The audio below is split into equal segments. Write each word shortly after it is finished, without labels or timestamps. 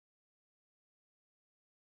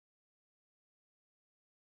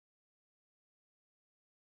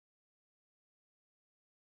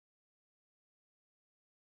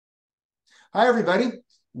Hi, everybody.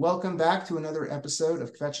 Welcome back to another episode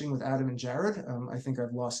of Kvetching with Adam and Jared. I think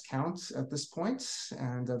I've lost count at this point,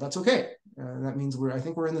 and that's okay. That means I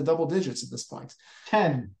think we're in the double digits at this point.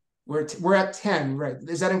 10. We're at 10, right?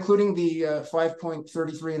 Is that including the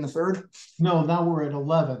 5.33 in the third? No, now we're at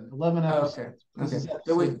 11. 11 Oh, episodes. okay. This Okay. is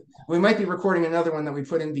So episode. we might be recording another one that we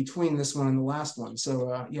put in between this one and the last one.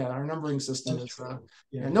 So yeah, our numbering system That's is true.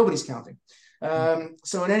 yeah, Yeah. nobody's counting.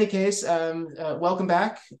 So in any case, welcome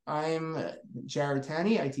back. I'm Jared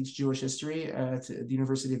Tanney. I teach Jewish history at the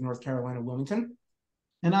University of North Carolina, Wilmington.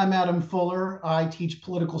 And I'm Adam Fuller. I teach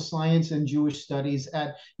political science and Jewish studies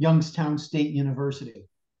at Youngstown State University.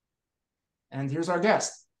 And here's our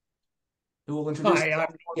guest, who will introduce Hi, himself.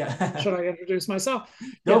 Yeah. should I introduce myself?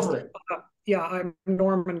 Go Yes. for it. Yeah, I'm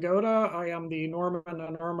Norman Goda. I am the Norman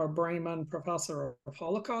and Irma Bremen Professor of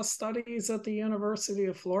Holocaust Studies at the University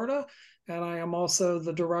of Florida, and I am also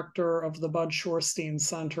the director of the Bud Shorstein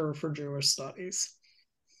Center for Jewish Studies.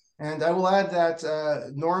 And I will add that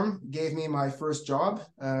Norm gave me my first job,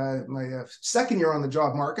 my second year on the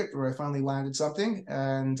job market, where I finally landed something.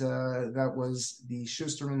 And that was the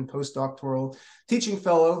Schusterman postdoctoral teaching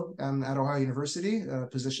fellow at Ohio University, a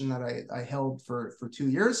position that I held for 2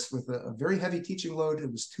 years with a very heavy teaching load.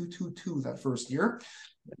 It was 222 that first year.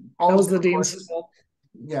 That was the dean's fault.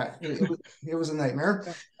 Yeah, it was a nightmare.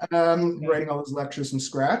 Writing all those lectures from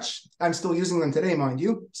scratch. I'm still using them today, mind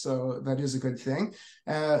you, so that is a good thing.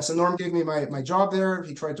 So Norm gave me my job there.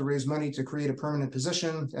 He tried to raise money to create a permanent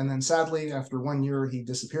position, and then sadly, after 1 year, he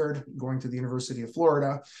disappeared, going to the University of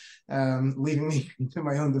Florida, leaving me to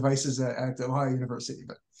my own devices at Ohio University.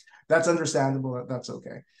 But that's understandable. That's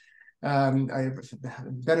okay. I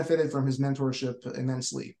benefited from his mentorship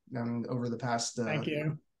immensely over the past Thank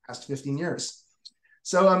you. past 15 years.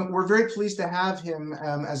 So we're very pleased to have him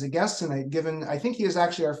as a guest tonight, given I think he is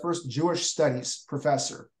actually our first Jewish studies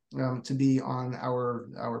professor to be on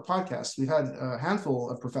our podcast. We've had a handful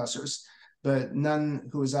of professors, but none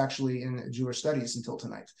who is actually in Jewish studies until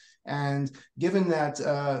tonight. And given that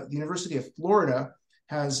the University of Florida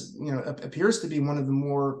has, appears to be one of the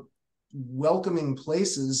more welcoming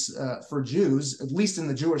places for Jews, at least in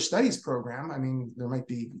the Jewish studies program. I mean, there might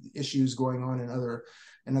be issues going on in other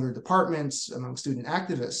departments among student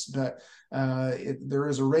activists, but there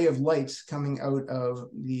is a ray of light coming out of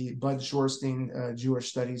the Bud Shorstein Jewish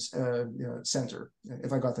Studies Center,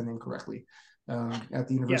 if I got the name correctly, at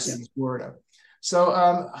the University of Florida. So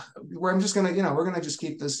I'm just gonna, we're gonna just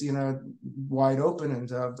keep this, wide open,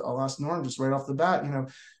 and I'll ask Norm just right off the bat,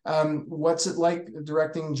 what's it like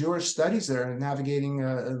directing Jewish studies there and navigating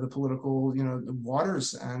the political,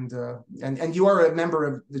 waters, and you are a member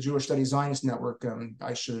of the Jewish Studies Zionist Network.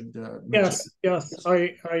 I should mention. Yes.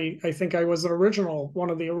 I think I was one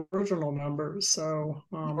of the original members. So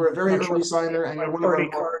we're a very early signer, and you're one of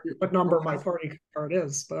our what number my party card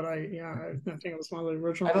is, but I think it was one of the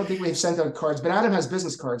original. I don't think we've sent out cards, but Adam has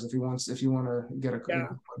business cards if you want to get a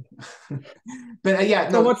card. Yeah. But yeah,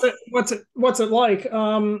 no. So what's it like?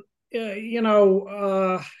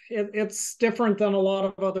 It's different than a lot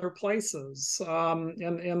of other places.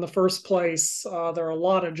 In the first place, there are a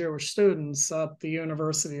lot of Jewish students at the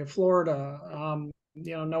University of Florida.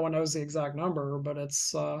 No one knows the exact number, but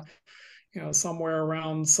it's somewhere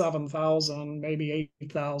around 7,000, maybe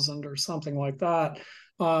 8,000 or something like that.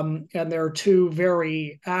 And there are two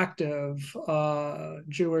very active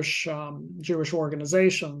Jewish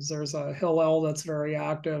organizations. There's a Hillel that's very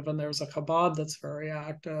active, and there's a Chabad that's very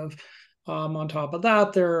active. On top of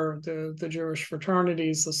that, there are the Jewish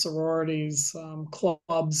fraternities, the sororities,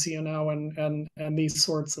 clubs, and these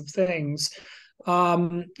sorts of things.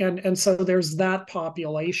 And so there's that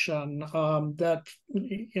population that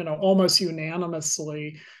almost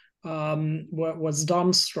unanimously was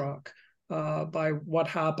dumbstruck by what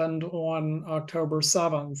happened on October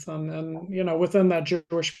 7th. And within that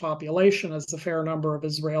Jewish population is a fair number of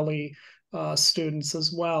Israeli students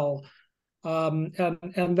as well. And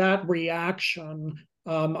that reaction,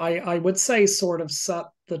 I would say, sort of set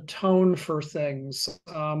the tone for things.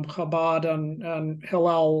 Chabad and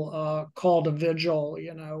Hillel called a vigil,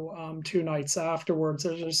 2 nights afterwards.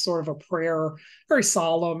 There's just sort of a prayer, very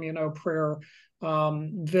solemn, prayer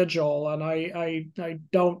vigil, and I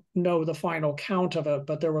don't know the final count of it,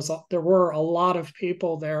 but there were a lot of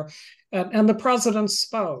people there, and the president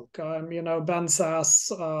spoke. Ben Sass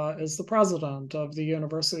is the president of the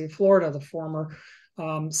University of Florida, the former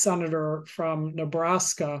senator from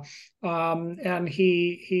Nebraska, and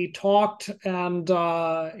he talked, and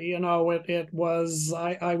it was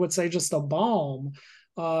I would say just a balm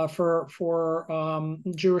for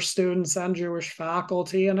Jewish students and Jewish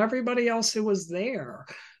faculty and everybody else who was there.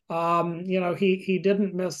 He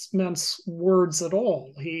didn't mince words at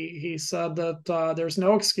all. He said that there's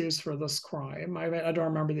no excuse for this crime. I don't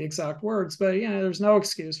remember the exact words, but there's no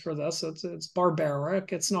excuse for this. It's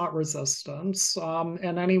barbaric. It's not resistance.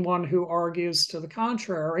 And anyone who argues to the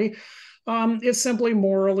contrary is simply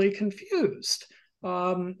morally confused.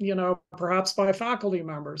 Perhaps by faculty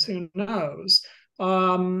members, who knows?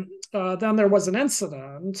 Then there was an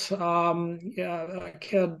incident. A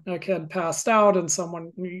kid passed out, and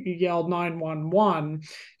someone yelled 911,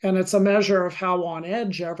 and it's a measure of how on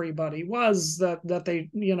edge everybody was that they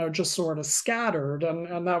just sort of scattered,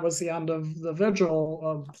 and that was the end of the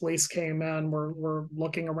vigil. Police came in, were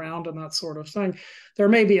looking around and that sort of thing. There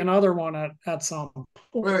may be another one at some point.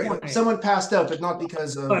 Wait, someone passed out, but not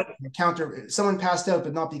because of counter. Someone passed out,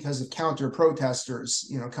 but not because of counter protesters,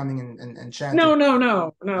 coming and chanting.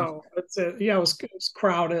 No. It was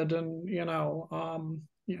crowded, and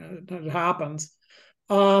it happens.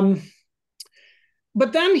 But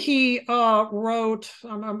then he wrote.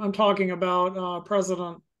 I'm talking about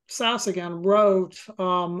President Sass again. Wrote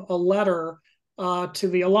a letter to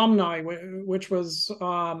the alumni, which was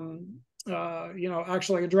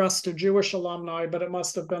actually addressed to Jewish alumni, but it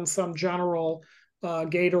must have been some general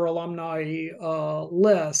Gator alumni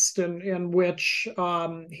list, in which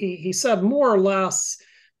he said more or less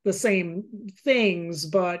the same things,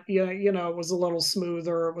 but it was a little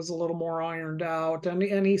smoother, it was a little more ironed out,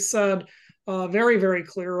 and he said very, very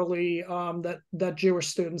clearly that Jewish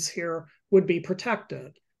students here would be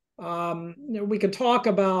protected. We could talk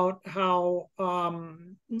about how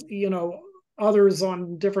others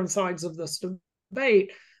on different sides of this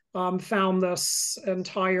debate found this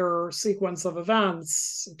entire sequence of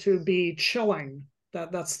events to be chilling.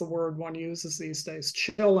 That's the word one uses these days,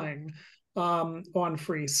 chilling, on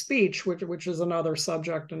free speech, which is another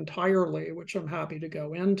subject entirely, which I'm happy to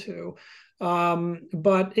go into.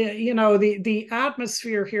 But the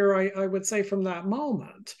atmosphere here, I would say, from that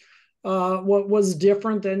moment, what was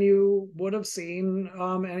different than you would have seen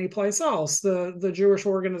anyplace else. The Jewish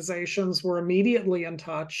organizations were immediately in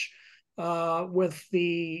touch with the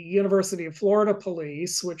University of Florida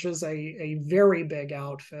Police, which is a very big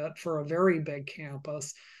outfit for a very big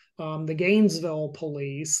campus. The Gainesville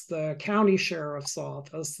Police, the county sheriff's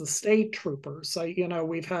office, the state troopers. So,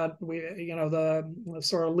 we've had the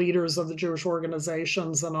sort of leaders of the Jewish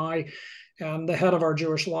organizations and the head of our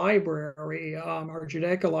Jewish library, our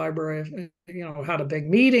Judaica library, had a big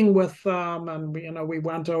meeting with them, and we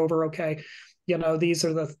went over, okay, these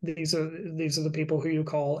are the people who you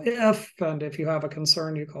call and if you have a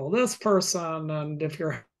concern, you call this person, and if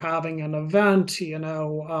you're having an event,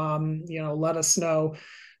 let us know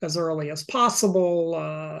as early as possible,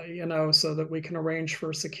 so that we can arrange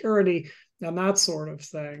for security and that sort of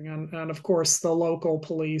thing. And of course, the local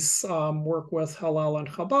police work with Hillel and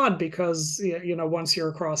Chabad, because once you're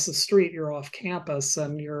across the street, you're off campus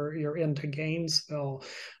and you're into Gainesville.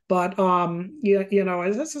 But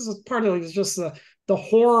this is partly just the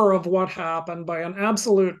horror of what happened by an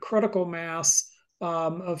absolute critical mass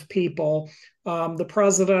of people. The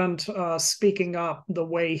president speaking up the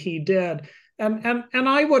way he did. And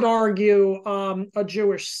I would argue a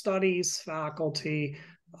Jewish studies faculty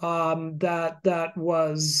that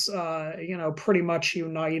was pretty much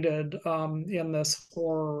united in this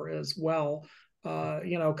horror as well.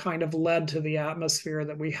 Kind of led to the atmosphere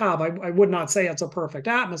that we have. I would not say it's a perfect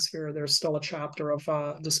atmosphere. There's still a chapter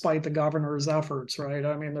of, despite the governor's efforts, right?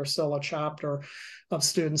 I mean, there's still a chapter of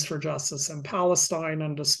Students for Justice in Palestine,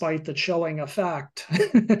 and despite the chilling effect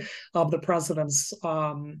of the president's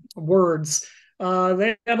words,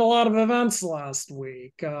 they had a lot of events last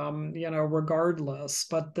week, regardless,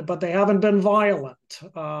 but they haven't been violent.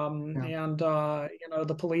 And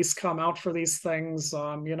the police come out for these things.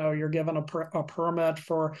 You're given a permit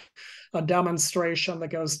for a demonstration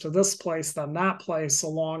that goes to this place, then that place,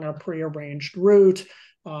 along a prearranged route.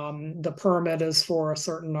 The permit is for a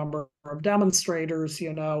certain number of demonstrators,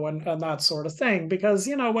 and that sort of thing. Because,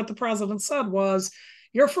 what the president said was,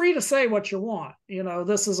 you're free to say what you want.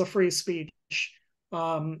 This is a free speech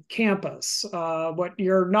campus. What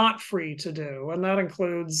you're not free to do, and that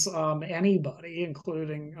includes anybody,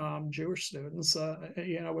 including Jewish students,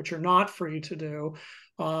 what you're not free to do,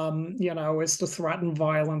 is to threaten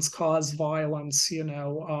violence, cause violence,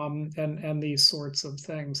 and these sorts of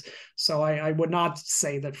things. So I would not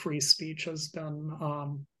say that free speech has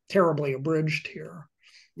been terribly abridged here.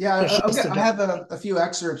 Yeah, I have a few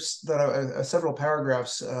excerpts several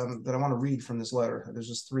paragraphs that I want to read from this letter. There's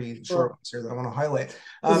just three short ones here that I want to highlight.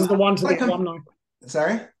 This is the one to the alumni.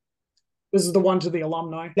 Sorry? This is the one to the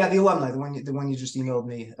alumni. Yeah, the alumni, the one you just emailed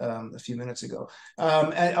me a few minutes ago.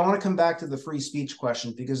 And I want to come back to the free speech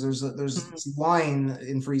question, because there's this line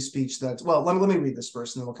in free speech that, well, let me read this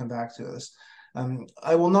first, and then we'll come back to this.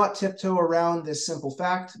 I will not tiptoe around this simple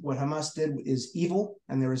fact. What Hamas did is evil,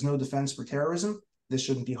 and there is no defense for terrorism. This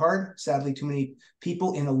shouldn't be hard. Sadly, too many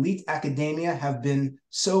people in elite academia have been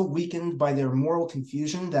so weakened by their moral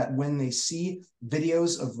confusion that when they see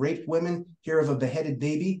videos of raped women, hear of a beheaded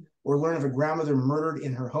baby, or learn of a grandmother murdered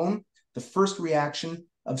in her home, the first reaction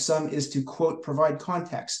of some is to, quote, provide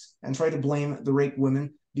context and try to blame the raped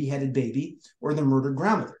woman, beheaded baby, or the murdered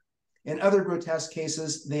grandmother. In other grotesque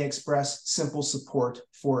cases, they express simple support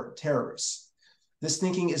for terrorists. This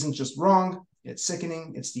thinking isn't just wrong, it's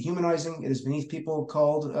sickening, it's dehumanizing, it is beneath people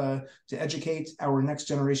called to educate our next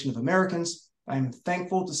generation of Americans. I'm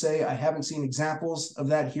thankful to say I haven't seen examples of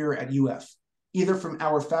that here at UF, either from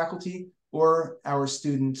our faculty or our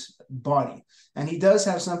student body. And he does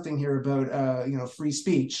have something here about free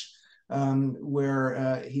speech,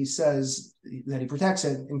 where he says that he protects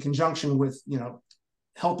it in conjunction with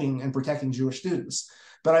helping and protecting Jewish students.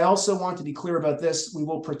 But I also want to be clear about this: we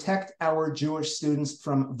will protect our Jewish students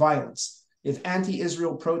from violence. If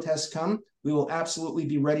anti-Israel protests come, we will absolutely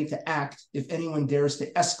be ready to act if anyone dares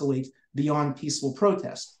to escalate beyond peaceful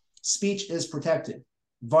protest. Speech is protected.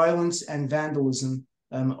 Violence and vandalism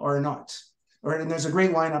are not. And there's a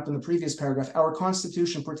great line up in the previous paragraph: our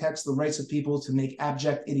Constitution protects the rights of people to make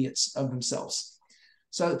abject idiots of themselves.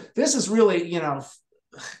 So this is really,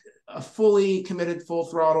 a fully committed, full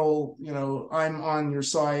throttle, I'm on your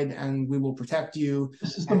side and we will protect you.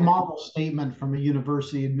 This is the model statement from a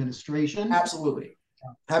university administration. Absolutely.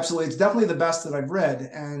 Absolutely. It's definitely the best that I've read.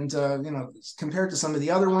 And, compared to some of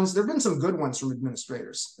the other ones, there have been some good ones from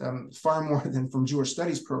administrators, far more than from Jewish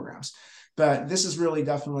studies programs. But this is really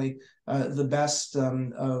definitely the best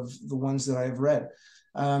of the ones that I've read.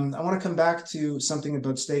 I want to come back to something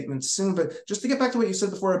about statements soon, but just to get back to what you said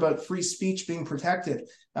before about free speech being protected.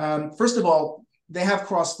 First of all, they have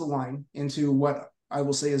crossed the line into what I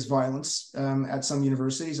will say is violence at some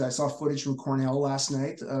universities. I saw footage from Cornell last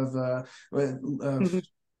night of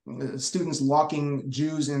students locking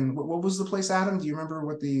Jews in. What was the place, Adam? Do you remember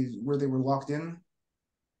where they were locked in?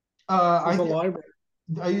 The library.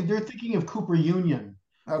 They're thinking of Cooper Union.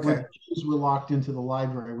 Okay. Where Jews were locked into the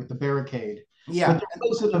library with the barricade. Yeah. But there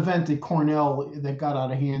was an event at Cornell that got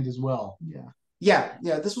out of hand as well. Yeah.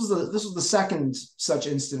 This was the second such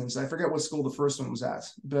instance. I forget what school the first one was at,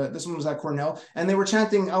 but this one was at Cornell, and they were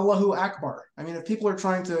chanting Allahu Akbar. I mean, if people are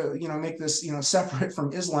trying to make this separate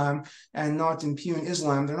from Islam and not impugn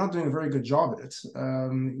Islam, they're not doing a very good job at it.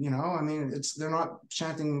 They're not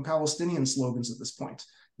chanting Palestinian slogans at this point.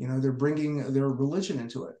 They're bringing their religion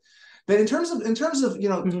into it. But in terms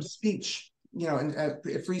of speech,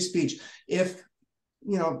 and free speech, if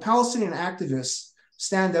Palestinian activists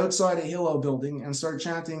stand outside a Hillel building and start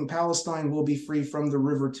chanting Palestine will be free from the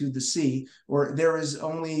river to the sea, or there is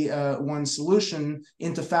only one solution,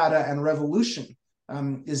 intifada and revolution,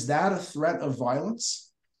 is that a threat of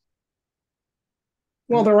violence?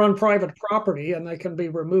 Well, they're on private property and they can be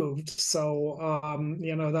removed. So,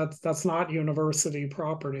 that's not university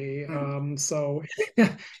property. So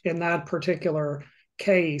in that particular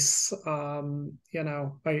case,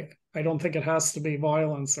 I don't think it has to be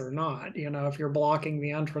violence or not. If you're blocking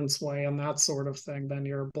the entranceway and that sort of thing, then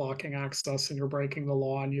you're blocking access and you're breaking the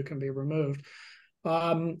law and you can be removed.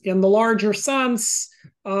 In the larger sense,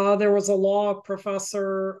 there was a law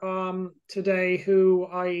professor today who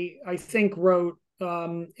I think wrote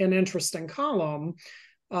an interesting column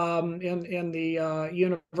in the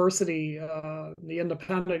university, the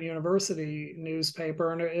independent university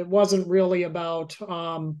newspaper, and it wasn't really about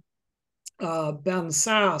Ben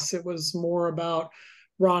Sass. It was more about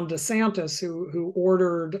Ron DeSantis, who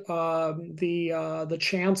ordered the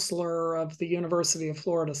chancellor of the University of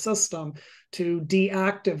Florida system to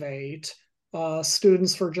deactivate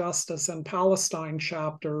Students for Justice and Palestine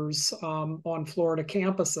chapters on Florida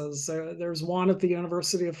campuses. There's one at the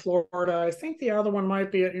University of Florida. I think the other one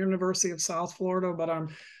might be at University of South Florida, but I'm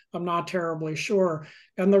not terribly sure.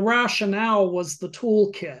 And the rationale was the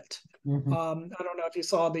toolkit. I don't know if you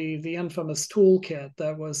saw the infamous toolkit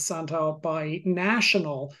that was sent out by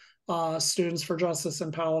national Students for Justice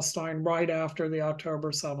in Palestine right after the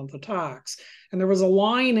October 7th attacks. And there was a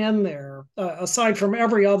line in there, aside from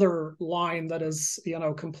every other line that is,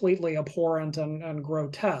 completely abhorrent and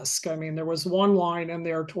grotesque. I mean, there was one line in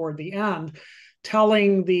there toward the end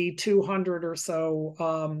telling the 200 or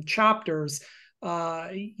so chapters,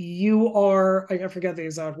 you are, I forget the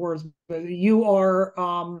exact words, but you are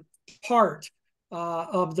part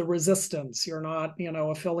of the resistance. You're not,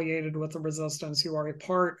 affiliated with the resistance. You are a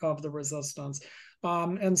part of the resistance.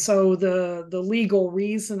 And so the legal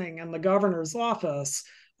reasoning in the governor's office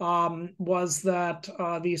was that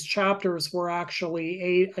these chapters were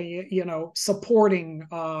actually supporting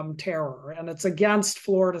terror, and it's against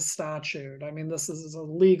Florida statute. I mean, this is a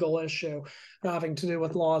legal issue having to do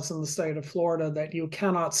with laws in the state of Florida that you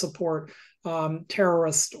cannot support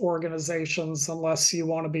terrorist organizations unless you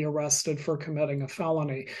want to be arrested for committing a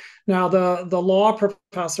felony. Now, the law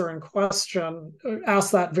professor in question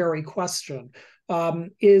asked that very question: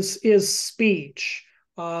 is speech,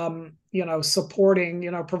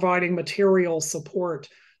 supporting, providing material support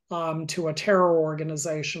to a terror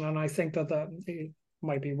organization? And I think that it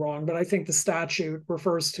might be wrong, but I think the statute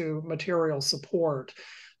refers to material support.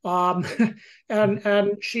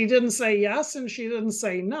 And she didn't say yes, and she didn't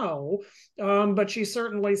say no, but she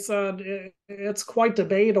certainly said it's quite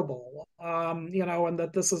debatable, and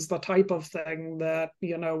that this is the type of thing that,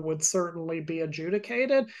 would certainly be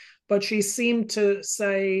adjudicated. But she seemed to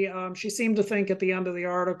say, she seemed to think at the end of the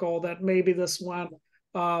article that maybe this went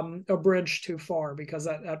a bridge too far, because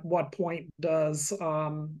at what point does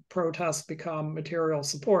protest become material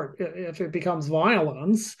support? If it becomes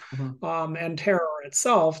violence and terror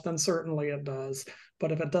itself, then certainly it does.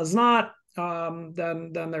 But if it does not,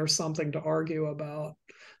 then there's something to argue about.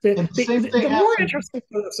 The more interesting,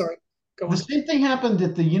 sorry, go on. The same thing happened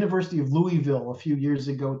at the University of Louisville a few years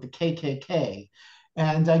ago with the KKK.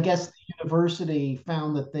 And I guess the university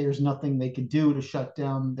found that there's nothing they could do to shut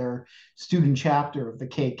down their student chapter of the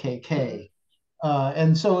KKK.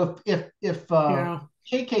 And so if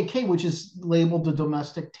KKK, which is labeled a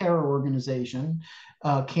domestic terror organization,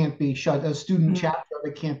 can't be shut, a student chapter of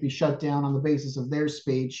it can't be shut down on the basis of their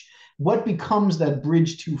speech, what becomes that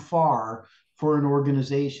bridge too far for an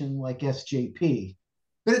organization like SJP?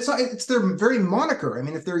 But it's their very moniker. I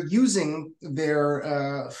mean, if they're using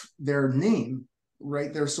their name,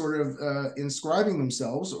 right, they're sort of inscribing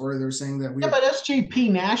themselves, or they're saying that we. Yeah, but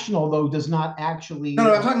SJP National though does not actually.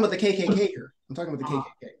 No, I'm talking about the KKK here. I'm talking about the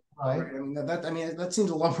KKK. Right. I mean that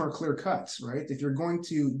seems a lot more clear cut, right? If you're going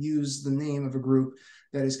to use the name of a group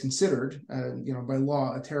that is considered, by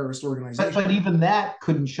law, a terrorist organization. But even that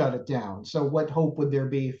couldn't shut it down. So what hope would there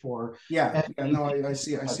be for? Yeah. No, I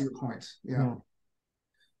see your point. Yeah.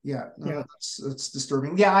 Yeah, no, that's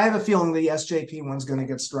disturbing. Yeah, I have a feeling the SJP one's going to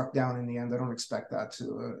get struck down in the end. I don't expect that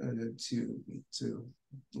to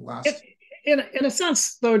last. In a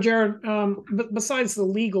sense, though, Jared, besides the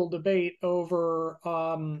legal debate over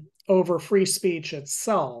free speech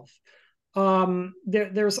itself,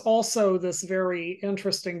 there's also this very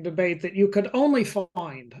interesting debate that you could only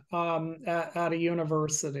find at a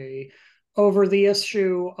university over the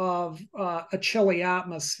issue of a chilly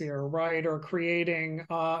atmosphere, right, or creating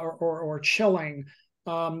or chilling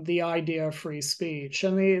the idea of free speech.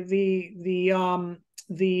 And the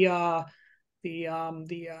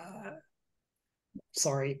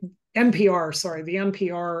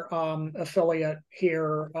NPR affiliate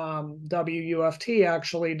here, WUFT,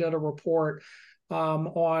 actually did a report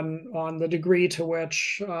on the degree to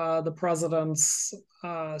which the president's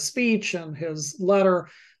speech and his letter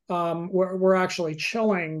were actually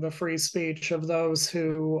chilling the free speech of those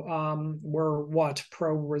who were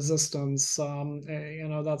pro-resistance,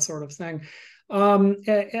 that sort of thing.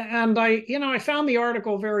 And I found the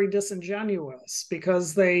article very disingenuous,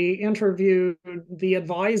 because they interviewed the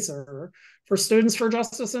advisor for Students for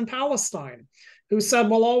Justice in Palestine, who said,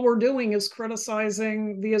 well, all we're doing is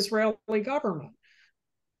criticizing the Israeli government.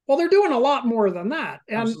 Well, they're doing a lot more than that,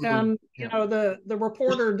 and the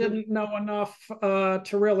reporter didn't know enough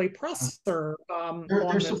to really press her.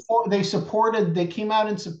 They came out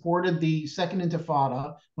and supported the Second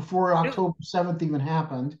Intifada before October 7th even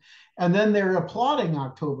happened, and then they're applauding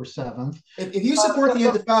October 7th. If you support the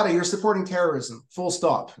Intifada, you're supporting terrorism. Full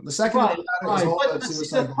stop. The Second Intifada is all about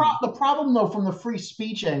suicide. The problem, though, from the free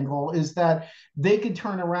speech angle, is that they could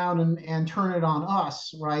turn around and turn it on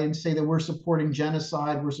us, right, and say that we're supporting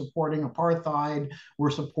genocide, we're supporting apartheid, we're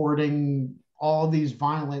supporting all these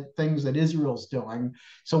violent things that Israel's doing.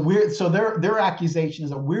 So their accusation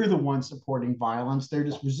is that we're the ones supporting violence. They're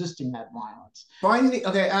just resisting that violence. Finally,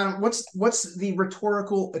 okay, what's the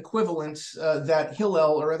rhetorical equivalent that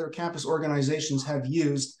Hillel or other campus organizations have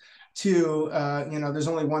used to there's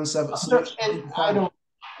only one solution?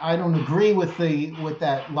 I don't agree with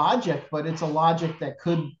that logic, but it's a logic that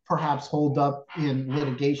could perhaps hold up in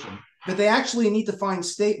litigation. But they actually need to find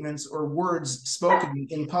statements or words spoken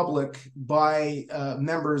in public by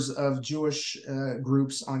members of Jewish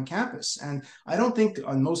groups on campus. And I don't think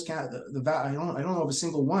on most I don't know of a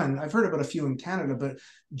single one. I've heard about a few in Canada, but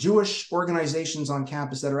Jewish organizations on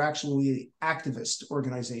campus that are actually activist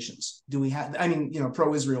organizations. Do we have? I mean,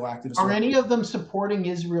 pro-Israel activists. Are any of them supporting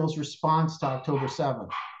Israel's response to October 7th?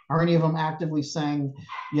 Are any of them actively saying,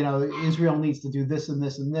 Israel needs to do this and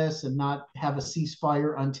this and this and not have a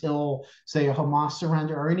ceasefire until, say, a Hamas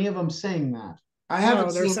surrender? Are any of them saying that? I haven't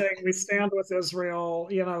No, they're saying we stand with Israel,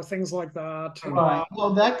 things like that. Right.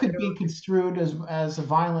 Well, that could be construed as a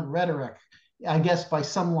violent rhetoric, I guess, by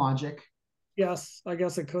some logic. Yes, I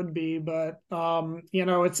guess it could be, but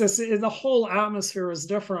it's just the whole atmosphere is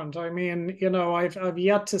different. I mean, I've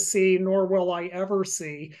yet to see, nor will I ever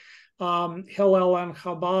see, Hillel and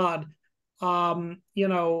Chabad,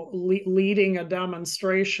 leading a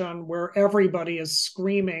demonstration where everybody is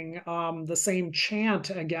screaming the same chant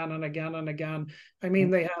again and again and again. I mean,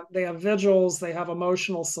 they have vigils, they have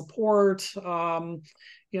emotional support.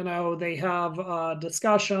 They have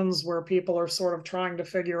discussions where people are sort of trying to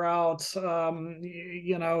figure out,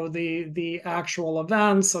 the actual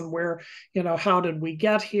events and where, how did we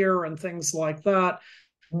get here and things like that.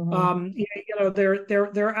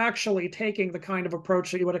 They're actually taking the kind of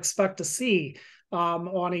approach that you would expect to see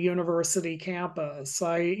on a university campus.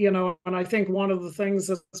 And I think one of the things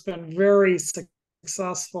that's been very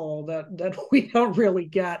successful that we don't really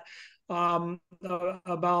get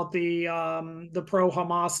about the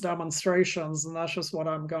pro-Hamas demonstrations, and that's just what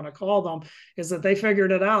I'm going to call them, is that they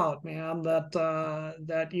figured it out, man,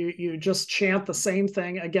 that you just chant the same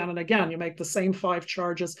thing again and again. You make the same 5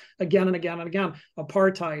 charges again and again and again: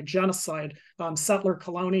 apartheid, genocide, settler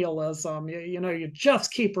colonialism. You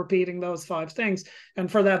just keep repeating those 5 things.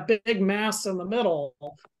 And for that big mass in the middle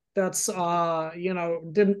that's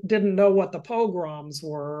didn't know what the pogroms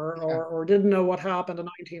were, or didn't know what happened in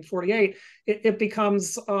 1948, it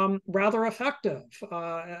becomes rather effective.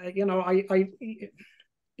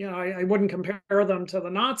 I wouldn't compare them to the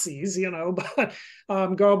Nazis, but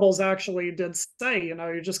Goebbels actually did say,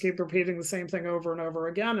 you just keep repeating the same thing over and over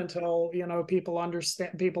again until, people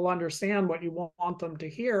understand what you want them to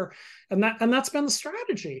hear. And that's been the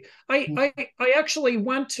strategy. I actually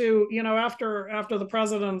went to, after the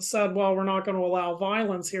president said, well, we're not going to allow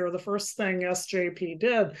violence here, the first thing SJP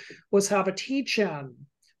did was have a teach-in.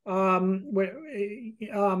 And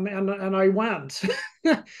I went,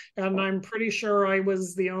 and I'm pretty sure I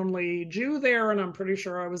was the only Jew there, and I'm pretty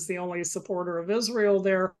sure I was the only supporter of Israel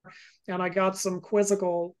there, and I got some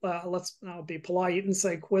quizzical, I'll be polite and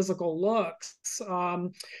say quizzical looks.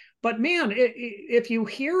 But man, if you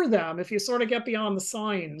hear them, if you sort of get beyond the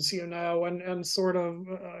signs, and sort of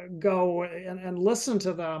go and listen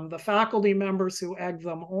to them, the faculty members who egg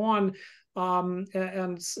them on,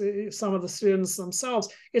 and some of the students themselves,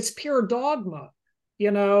 it's pure dogma.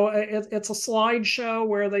 It's a slideshow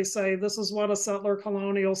where they say, this is what a settler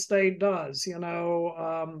colonial state does,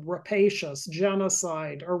 rapacious,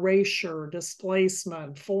 genocide, erasure,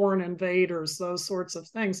 displacement, foreign invaders, those sorts of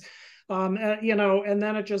things. And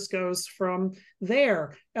then it just goes from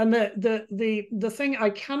there. And the thing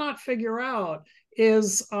I cannot figure out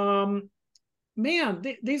is, man,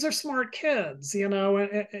 these are smart kids, they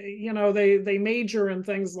major in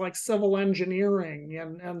things like civil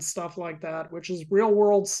engineering and stuff like that, which is real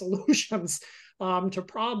world solutions to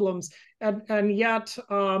problems. And yet,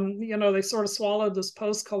 they sort of swallowed this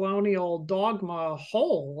post-colonial dogma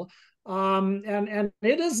whole. And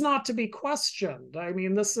it is not to be questioned. I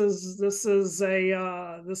mean, this is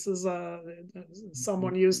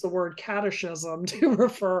someone used the word catechism to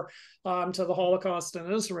refer to the Holocaust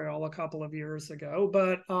in Israel a couple of years ago,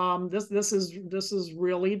 but this is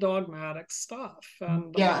really dogmatic stuff.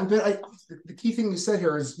 And but the key thing you said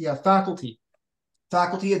here is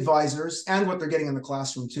faculty advisors, and what they're getting in the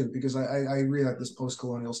classroom too, because I agree that this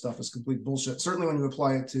post-colonial stuff is complete bullshit, certainly when you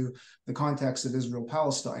apply it to the context of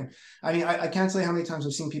Israel-Palestine. I mean, I can't say how many times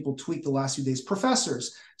I've seen people tweet the last few days,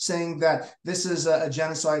 professors saying that this is a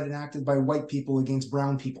genocide enacted by white people against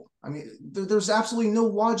brown people. I mean, there's absolutely no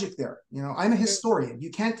logic there. I'm a historian.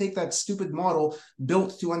 You can't take that stupid model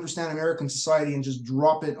built to understand American society and just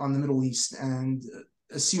drop it on the Middle East and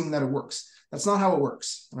assume that it works. That's not how it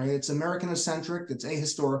works, right? It's American-centric, it's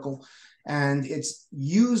ahistorical, and it's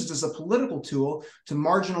used as a political tool to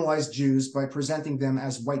marginalize Jews by presenting them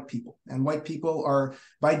as white people. And white people are,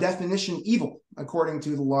 by definition, evil, according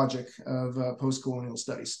to the logic of post-colonial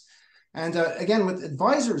studies. And again, with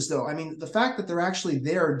advisors, though, I mean, the fact that they're actually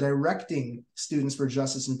there directing Students for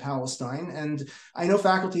Justice in Palestine, and I know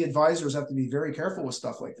faculty advisors have to be very careful with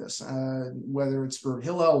stuff like this, whether it's for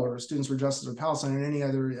Hillel or Students for Justice or Palestine or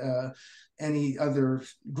any other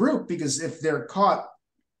group, because if they're caught,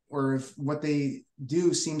 or if what they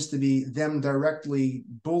do seems to be them directly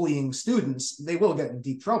bullying students, they will get in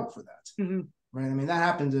deep trouble for that. Mm-hmm. Right. I mean, that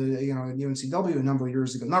happened to, at UNCW a number of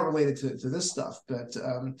years ago, not related to this stuff, but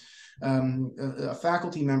a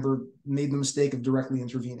faculty member made the mistake of directly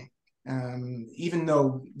intervening, even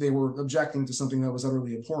though they were objecting to something that was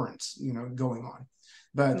utterly abhorrent, going on.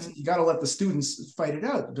 But you got to let the students fight it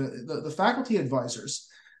out. The faculty advisors,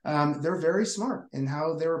 they're very smart in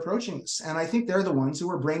how they're approaching this. And I think they're the ones who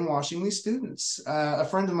are brainwashing these students. A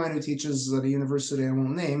friend of mine who teaches at a university I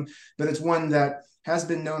won't name, but it's one that has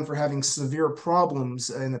been known for having severe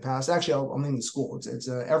problems in the past. Actually, I'll name the school. It's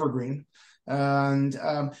Evergreen. And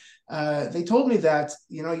they told me that,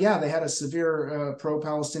 they had a severe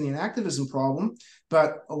pro-Palestinian activism problem,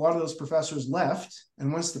 but a lot of those professors left.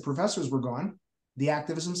 And once the professors were gone, the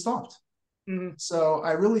activism stopped. Mm-hmm. So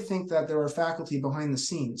I really think that there are faculty behind the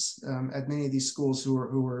scenes at many of these schools who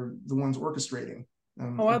are the ones orchestrating.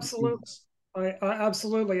 Absolutely.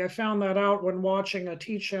 Absolutely. I found that out when watching a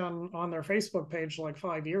teach-in on their Facebook page like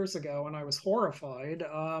 5 years ago, and I was horrified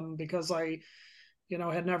because I,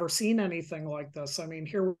 had never seen anything like this. I mean,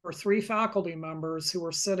 here were 3 faculty members who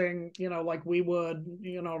were sitting, like we would,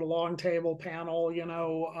 at a long table panel,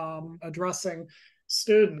 addressing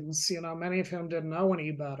students, many of whom didn't know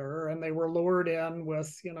any better, and they were lured in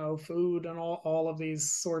with, food and all of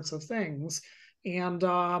these sorts of things. And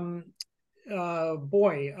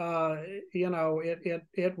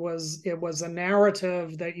it was a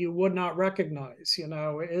narrative that you would not recognize.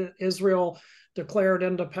 Israel declared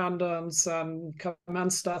independence and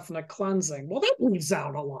commenced ethnic cleansing. Well, that leaves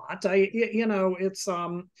out a lot. It's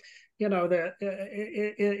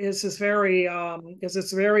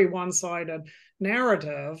this very one-sided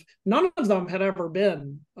narrative. None of them had ever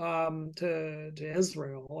been to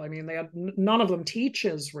Israel. I mean, none of them teach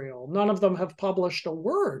Israel. None of them have published a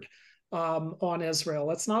word on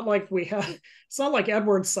Israel. It's not like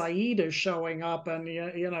Edward Said is showing up and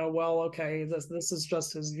this is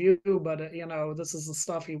just his view, but this is the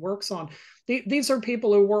stuff he works on. These are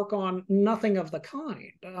people who work on nothing of the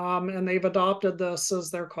kind, and they've adopted this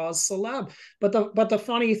as their cause célèbre. But the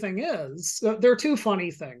funny thing is, there are 2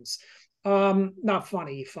 funny things. Not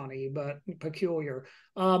funny, but peculiar.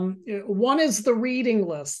 One is the reading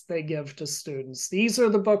list they give to students. These are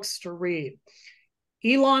the books to read.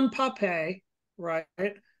 Ilan Pappé, right,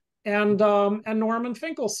 and Norman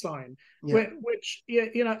Finkelstein, which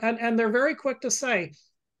and they're very quick to say,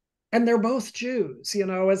 and they're both Jews,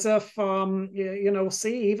 as if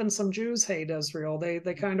see, even some Jews hate Israel. They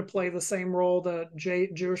kind of play the same role that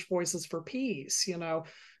Jewish Voices for Peace,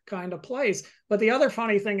 kind of plays. But the other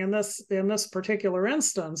funny thing in this particular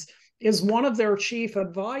instance is one of their chief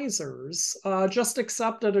advisors just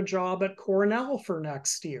accepted a job at Cornell for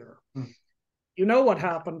next year. You know what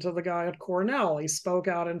happened to the guy at Cornell. He spoke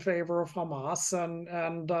out in favor of Hamas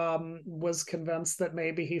and was convinced that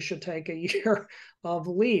maybe he should take a year of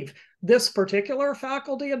leave. This particular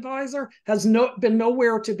faculty advisor has been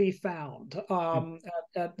nowhere to be found.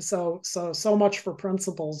 So much for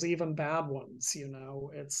principles, even bad ones.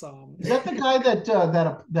 It's is that the guy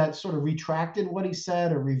that sort of retracted what he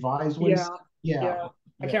said or revised what he said? Yeah.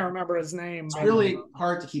 I can't remember his name. It's really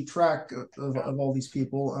hard to keep track of all these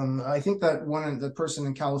people. I think that the person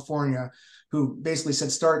in California who basically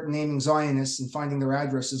said, start naming Zionists and finding their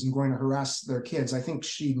addresses and going to harass their kids, I think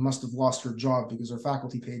she must have lost her job because her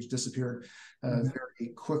faculty page disappeared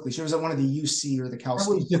very quickly. She was at one of the UC or the Cal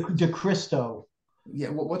State. That was DeCristo. Yeah,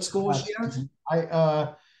 what school was she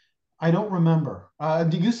at? I don't remember. The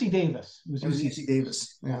UC Davis. It was UC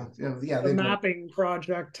Davis. Yeah. The mapping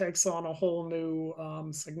project takes on a whole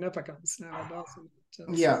new significance now, doesn't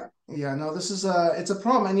it? Yeah. No, this is it's a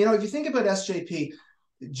problem. And if you think about SJP,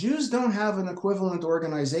 Jews don't have an equivalent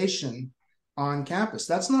organization on campus.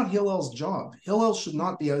 That's not Hillel's job. Hillel should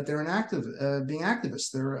not be out there and being activists.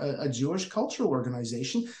 They're a Jewish cultural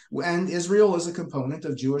organization, and Israel is a component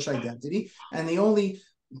of Jewish identity. And the only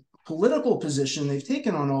political position they've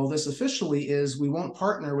taken on all this officially is we won't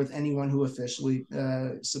partner with anyone who officially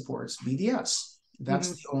supports BDS. That's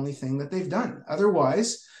the only thing that they've done.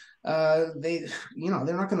 Otherwise, they're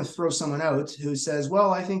not going to throw someone out who says,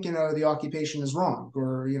 well, I think, the occupation is wrong.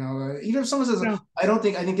 Or, even if someone says, no. I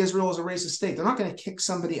think Israel is a racist state, they're not going to kick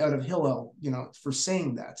somebody out of Hillel, for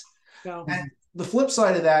saying that. No. And the flip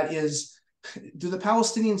side of that is do the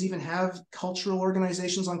Palestinians even have cultural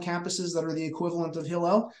organizations on campuses that are the equivalent of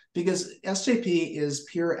Hillel? Because SJP is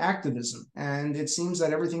pure activism, and it seems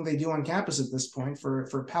that everything they do on campus at this point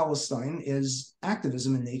for Palestine is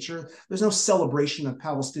activism in nature. There's no celebration of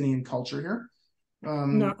Palestinian culture here.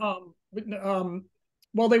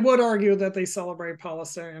 Well, they would argue that they celebrate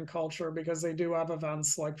Palestinian culture because they do have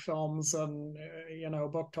events like films and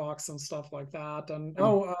book talks and stuff like that. And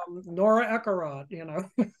Nora Eckerath,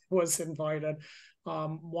 was invited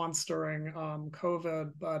once during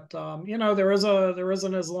COVID. But there is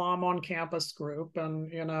an Islam on campus group,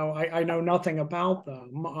 and I know nothing about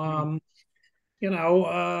them. It's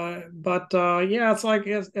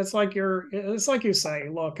like you say.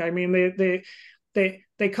 Look, I mean,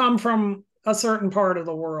 they come from a certain part of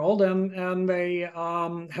the world, and they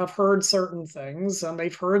have heard certain things, and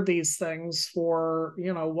they've heard these things for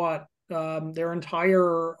their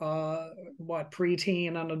entire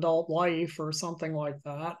preteen and adult life or something like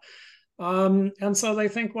that. And so they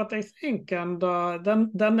think what they think, and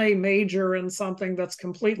then they major in something that's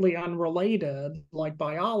completely unrelated, like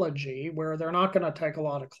biology, where they're not going to take a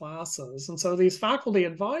lot of classes. And so these faculty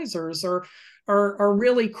advisors are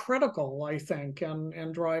really critical, I think,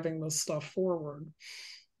 in driving this stuff forward.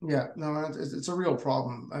 Yeah, no, it's a real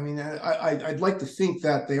problem. I mean, I'd like to think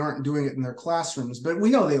that they aren't doing it in their classrooms, but we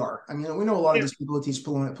know they are. I mean, we know a lot of these people who teach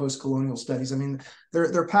post-colonial studies. I mean,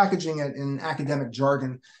 they're packaging it in academic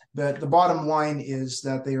jargon, but the bottom line is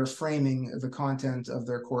that they are framing the content of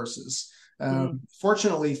their courses.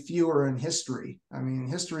 Fortunately, fewer in history. I mean,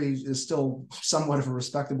 history is still somewhat of a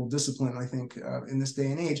respectable discipline, I think, in this day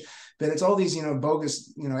and age. But it's all these,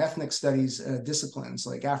 bogus, ethnic studies disciplines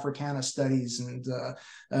like Africana studies and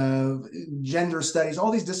gender studies. All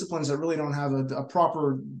these disciplines that really don't have a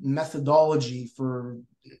proper methodology for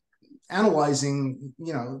analyzing,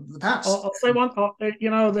 the past. I'll say one.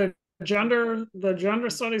 The gender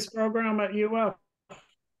studies program at UF.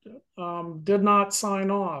 Did not sign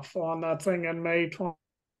off on that thing in May 20.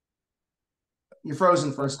 You're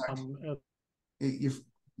frozen for a sec.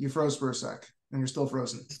 You froze for a sec, and you're still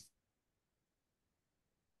frozen.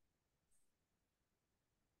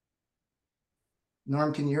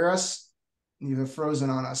 Norm, can you hear us? You have frozen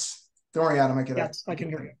on us. Don't worry, Adam. I can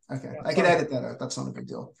hear you. Okay, yeah, I can edit that out. That's not a big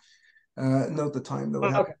deal. Note the time though.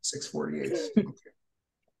 Okay. 6:48. Okay.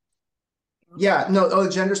 Yeah. No. Oh, the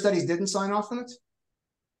gender studies didn't sign off on it.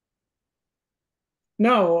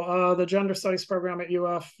 No, the gender studies program at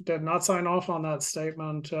UF did not sign off on that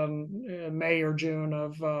statement in May or June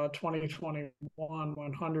of 2021,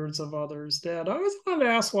 when hundreds of others did. I was going to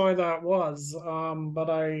ask why that was, but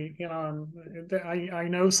I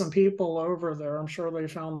know some people over there. I'm sure they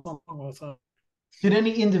found something with it. Did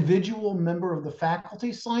any individual member of the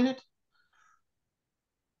faculty sign it?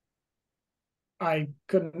 I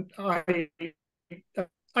couldn't. I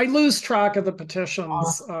lose track of the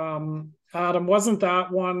petitions. Adam, wasn't that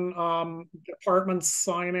one department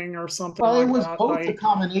signing or something? Well, like it was that? both a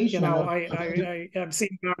combination. I've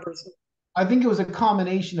seen members. I think it was a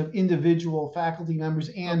combination of individual faculty members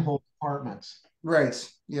and whole departments. Right.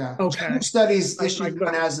 Yeah. Okay. Gender studies issued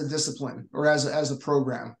one as a discipline or as a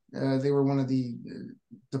program. They were one of the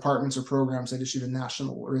departments or programs that issued a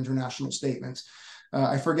national or international statement.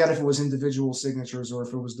 I forget if it was individual signatures or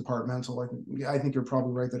if it was departmental. I think you're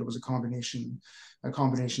probably right that it was a combination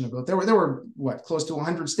of both. There were close to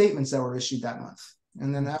 100 statements that were issued that month.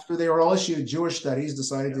 And then after they were all issued, Jewish Studies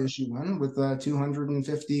decided to issue one with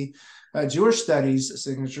 250 Jewish Studies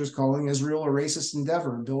signatures calling Israel a racist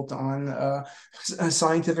endeavor built on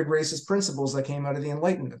scientific racist principles that came out of the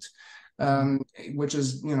Enlightenment, which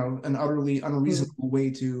is, an utterly unreasonable way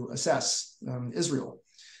to assess Israel.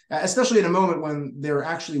 Especially in a moment when there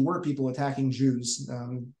actually were people attacking Jews,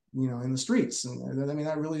 in the streets. And I mean,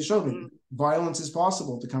 that really showed me violence is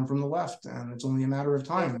possible to come from the left, and it's only a matter of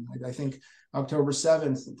time. I think October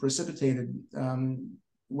 7th precipitated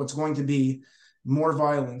what's going to be more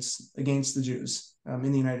violence against the Jews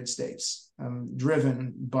in the United States,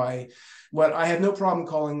 driven by what I have no problem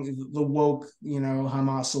calling the woke,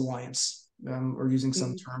 Hamas alliance. Or using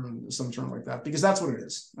some term like that, because that's what it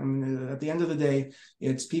is. I mean, at the end of the day,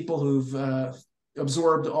 it's people who've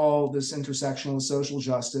absorbed all this intersectional social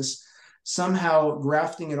justice, somehow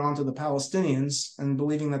grafting it onto the Palestinians and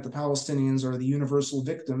believing that the Palestinians are the universal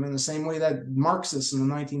victim in the same way that Marxists in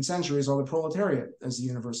the 19th century saw the proletariat as the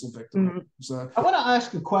universal victim. So I want to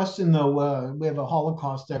ask a question, though. We have a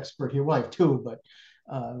Holocaust expert here. Well, I have two, but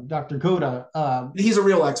Dr. Goda. He's a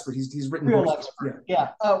real expert. He's written real books. Expert. Yeah.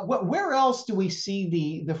 Where else do we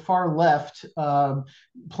see the far left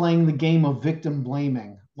playing the game of victim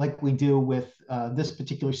blaming, like we do with this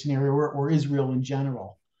particular scenario, or Israel in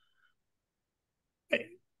general?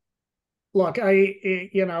 look,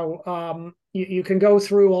 you can go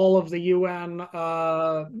through all of the UN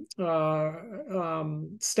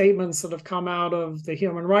statements that have come out of the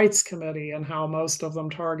Human Rights Committee and how most of them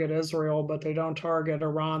target Israel, but they don't target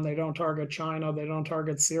Iran, they don't target China, they don't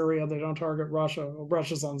target Syria, they don't target Russia. Well,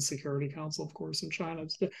 Russia's on the Security Council, of course, and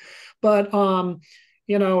China's. But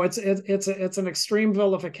it's an extreme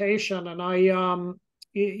vilification, and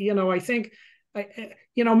I think.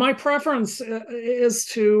 My preference is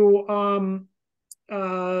to,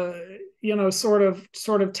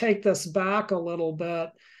 sort of take this back a little bit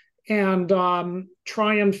and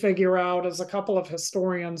try and figure out, as a couple of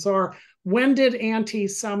historians are, when did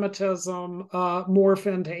anti-Semitism morph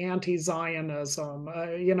into anti-Zionism?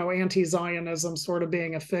 Anti-Zionism sort of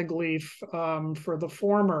being a fig leaf for the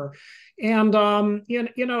former. And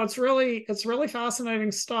it's really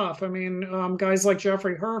fascinating stuff. I mean, guys like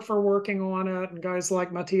Jeffrey Herf are working on it, and guys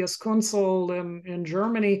like Matthias Kunzel in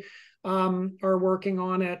Germany are working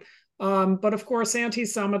on it. But of course,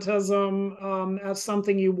 anti-Semitism as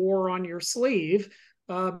something you wore on your sleeve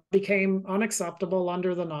became unacceptable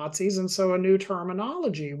under the Nazis, and so a new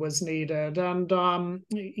terminology was needed. And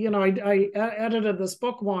I edited this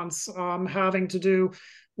book once having to do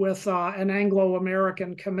with an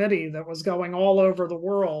Anglo-American committee that was going all over the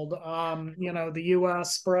world, the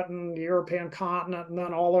US, Britain, the European continent, and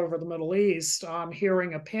then all over the Middle East,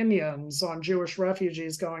 hearing opinions on Jewish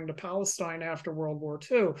refugees going to Palestine after World War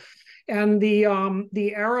II. And the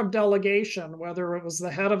Arab delegation, whether it was the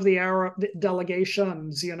head of the Arab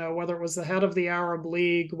delegations, whether it was the head of the Arab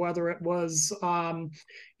League, whether it was Arab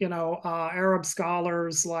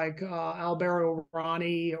scholars like Albert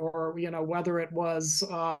Irani, or whether it was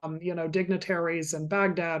dignitaries in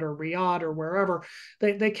Baghdad or Riyadh or wherever,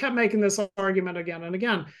 they kept making this argument again and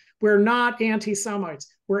again. We're not anti-Semites.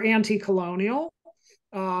 We're anti-colonial.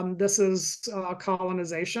 This is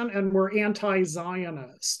colonization, and we're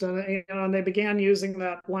anti-Zionist. And they began using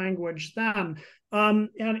that language then.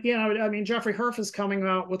 Jeffrey Herf is coming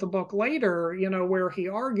out with a book later, where he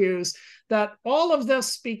argues that all of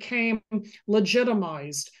this became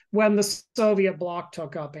legitimized when the Soviet bloc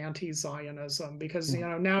took up anti-Zionism, because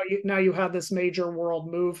now you have this major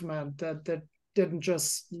world movement that didn't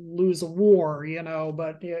just lose a war,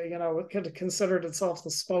 but it considered itself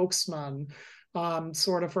the spokesman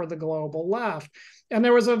sort of for the global left. And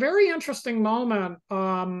there was a very interesting moment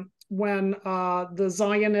when the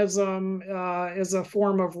Zionism is a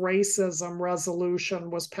form of racism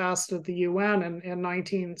resolution was passed at the UN in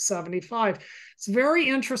 1975. It's very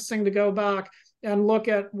interesting to go back and look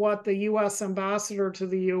at what the US ambassador to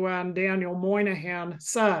the UN, Daniel Moynihan,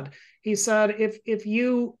 said. He said, if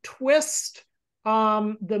you twist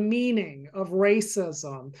the meaning of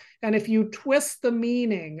racism, and if you twist the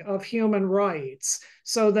meaning of human rights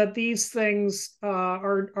so that these things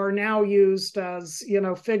are now used as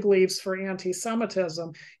fig leaves for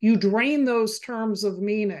anti-Semitism, you drain those terms of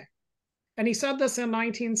meaning. And he said this in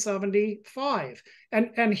 1975.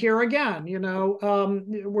 And here again,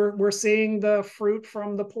 we're seeing the fruit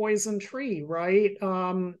from the poison tree, right?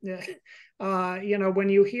 When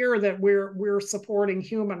you hear that we're supporting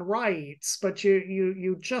human rights, but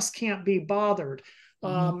you just can't be bothered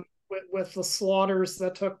with the slaughters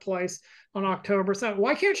that took place on October 7th.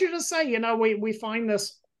 Why can't you just say, we find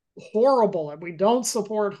this horrible and we don't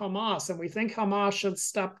support Hamas and we think Hamas should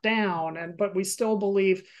step down, but we still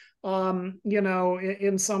believe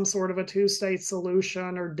in some sort of a two-state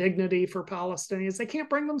solution or dignity for Palestinians. They can't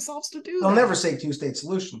bring themselves to do that. They'll never say two-state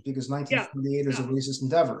solution, because 1948 is a racist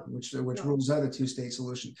endeavor, which rules out a two-state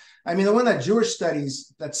solution. I mean, the one that Jewish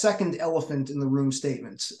studies, that second elephant in the room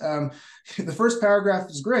statement, the first paragraph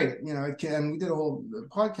is great. And we did a whole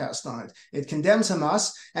podcast on it. It condemns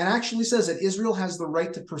Hamas and actually says that Israel has the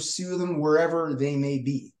right to pursue them wherever they may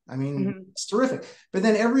be. I mean, It's terrific. But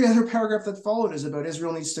then every other paragraph that followed is about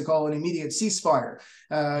Israel needs to call an immediate ceasefire.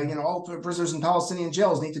 All prisoners in Palestinian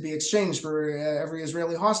jails need to be exchanged for every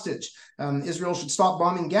Israeli hostage. Israel should stop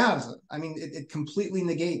bombing Gaza. I mean, it completely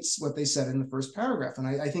negates what they said in the first paragraph. And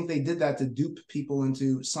I think they did that to dupe people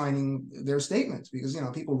into signing their statements, because,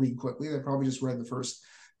 people read quickly. They probably just read the first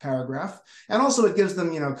paragraph, and also it gives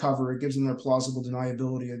them cover. It gives them their plausible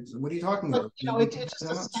deniability. What are you talking about? It just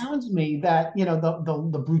astounds me that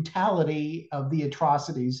the brutality of the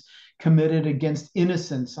atrocities committed against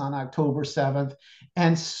innocents on October 7th,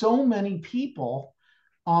 and so many people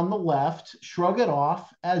on the left shrug it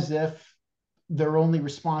off as if their only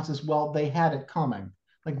response is, well, they had it coming.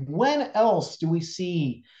 Like, when else do we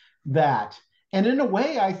see that? And in a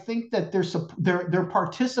way, I think that they're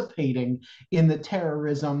participating in the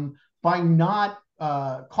terrorism by not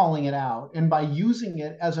calling it out and by using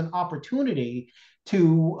it as an opportunity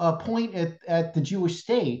to point at the Jewish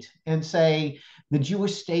state and say the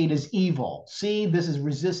Jewish state is evil. See, this is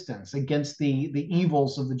resistance against the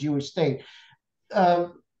evils of the Jewish state.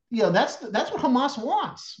 That's what Hamas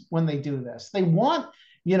wants when they do this. They want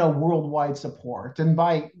worldwide support, and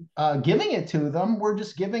by giving it to them, we're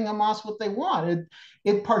just giving Hamas what they want.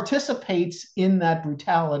 It participates in that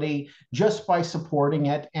brutality just by supporting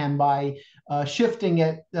it and by shifting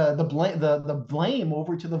it the blame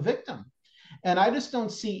over to the victim. And I just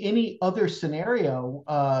don't see any other scenario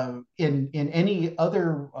in any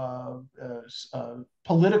other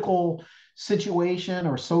political situation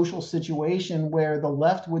or social situation where the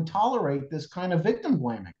left would tolerate this kind of victim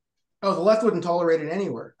blaming. Oh, the left wouldn't tolerate it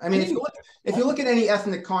anywhere. I mean, if you look at any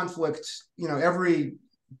ethnic conflict, every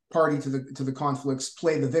party to the conflicts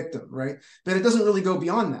play the victim, right? But it doesn't really go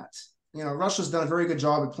beyond that. Russia's done a very good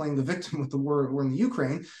job at playing the victim with the war in the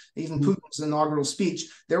Ukraine. Even Putin's inaugural speech,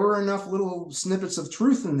 there were enough little snippets of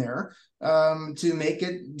truth in there to make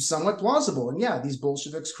it somewhat plausible. And yeah, these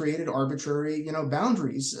Bolsheviks created arbitrary,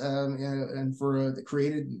 boundaries and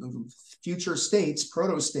created future states,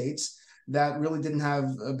 proto-states, that really didn't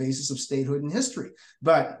have a basis of statehood in history.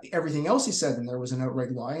 But everything else he said in there was an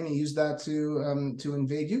outright lie, and he used that to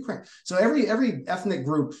invade Ukraine. So every ethnic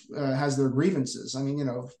group has their grievances. I mean,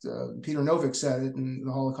 Peter Novick said it in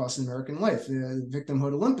the Holocaust in American Life, the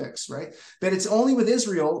Victimhood Olympics, right? But it's only with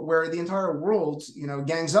Israel where the entire world,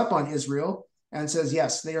 gangs up on Israel and says,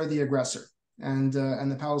 yes, they are the aggressor. And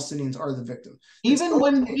the Palestinians are the victim. Even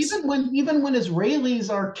when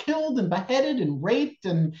Israelis are killed and beheaded and raped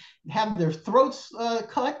and have their throats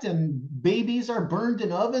cut and babies are burned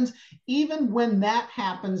in ovens, even when that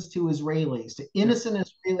happens to Israelis, to innocent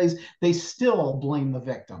Israelis, they still blame the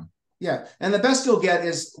victim. Yeah, and the best you'll get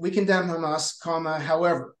is we condemn Hamas,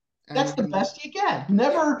 however. That's the best you get.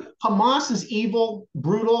 Never Hamas is evil,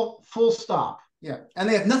 brutal, full stop. Yeah, and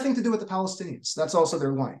they have nothing to do with the Palestinians. That's also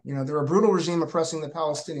their line. They're a brutal regime oppressing the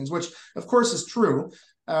Palestinians, which of course is true,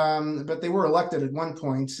 but they were elected at one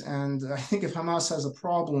point. And I think if Hamas has a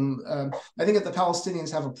problem, I think if the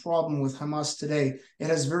Palestinians have a problem with Hamas today, it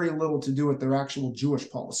has very little to do with their actual Jewish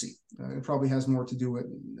policy. It probably has more to do with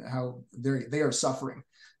how they are suffering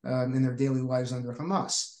in their daily lives under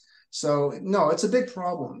Hamas. So no, it's a big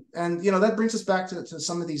problem. And, that brings us back to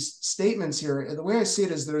some of these statements here. The way I see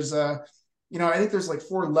it is there's I think there's like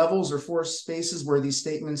 4 levels or 4 spaces where these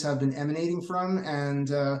statements have been emanating from, and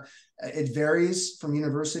it varies from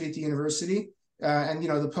university to university.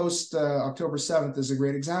 The post October 7th is a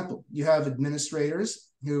great example. You have administrators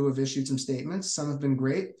who have issued some statements. Some have been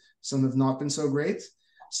great. Some have not been so great.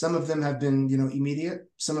 Some of them have been, immediate.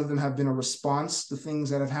 Some of them have been a response to things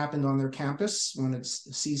that have happened on their campus when it's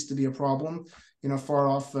ceased to be a problem, far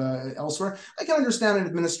off elsewhere. I can understand an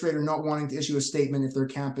administrator not wanting to issue a statement if their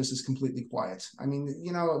campus is completely quiet. I mean,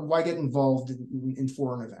 why get involved in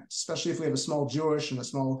foreign events, especially if we have a small Jewish and a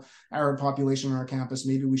small Arab population on our campus?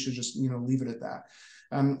 Maybe we should just, leave it at that.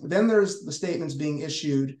 Then there's the statements being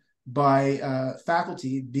issued by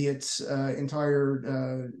faculty, be it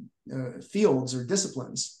entire fields or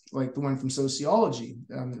disciplines, like the one from sociology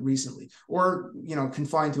recently, or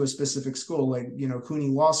confined to a specific school, like CUNY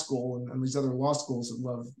Law School and these other law schools that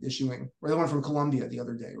love issuing, or the one from Columbia the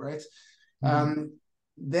other day, right? Mm-hmm.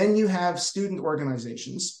 Then you have student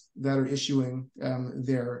organizations that are issuing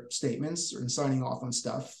their statements and signing off on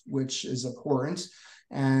stuff, which is abhorrent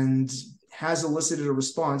and has elicited a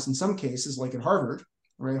response in some cases, like at Harvard,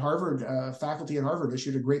 right? Faculty at Harvard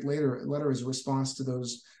issued a great letter as a response to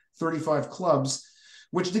those 35 clubs,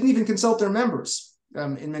 which didn't even consult their members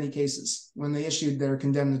in many cases when they issued their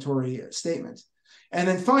condemnatory statement. And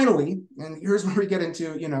then finally, and here's where we get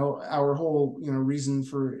into, our whole, reason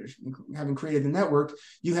for having created the network,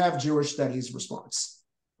 you have Jewish studies response,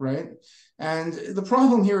 right? And the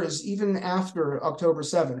problem here is even after October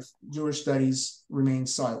 7th, Jewish studies remained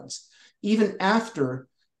silent. Even after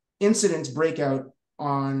incidents break out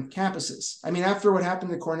on campuses. I mean, after what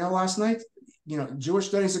happened at Cornell last night, Jewish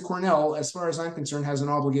studies at Cornell, as far as I'm concerned, has an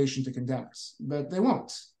obligation to condemn us, but they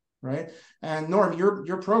won't, right? And Norm,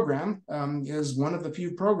 your program is one of the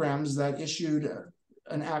few programs that issued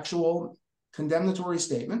an actual condemnatory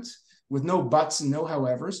statement with no buts and no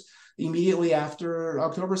howevers immediately after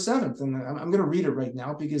October 7th. And I'm going to read it right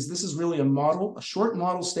now because this is really a short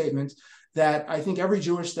model statement that I think every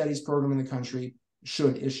Jewish studies program in the country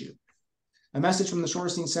should issue. A message from the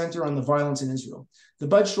Shorstein Center on the violence in Israel. The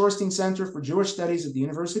Bud Shorstein Center for Jewish Studies at the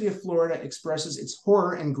University of Florida expresses its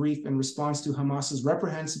horror and grief in response to Hamas's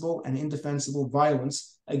reprehensible and indefensible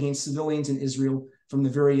violence against civilians in Israel, from the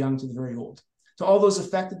very young to the very old. To all those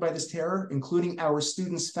affected by this terror, including our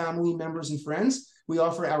students, family members, and friends, we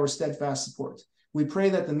offer our steadfast support. We pray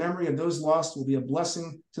that the memory of those lost will be a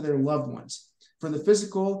blessing to their loved ones, for the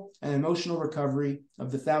physical and emotional recovery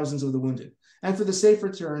of the thousands of the wounded, and for the safe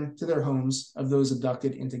return to their homes of those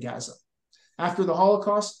abducted into Gaza. After the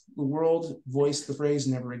Holocaust, the world voiced the phrase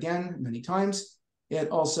never again many times. It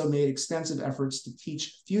also made extensive efforts to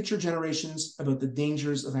teach future generations about the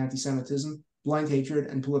dangers of anti-Semitism, blind hatred,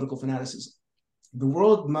 and political fanaticism. The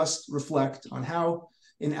world must reflect on how,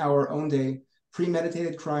 in our own day,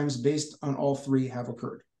 premeditated crimes based on all three have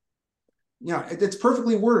occurred. You know, it's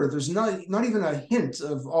perfectly worded. There's not even a hint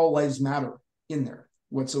of all lives matter in there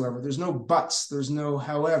whatsoever. There's no buts. There's no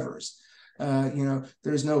howevers.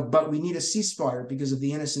 There's no, but we need a ceasefire because of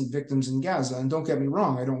the innocent victims in Gaza. And don't get me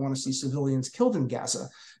wrong, I don't want to see civilians killed in Gaza.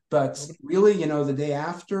 But really, the day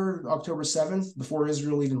after October 7th, before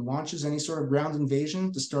Israel even launches any sort of ground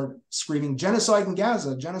invasion, to start screaming genocide in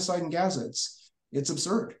Gaza, it's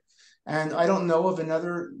absurd. And I don't know of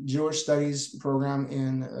another Jewish studies program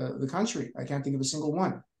in the country. I can't think of a single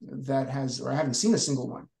one that has, or I haven't seen a single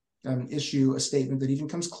one issue a statement that even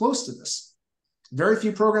comes close to this. Very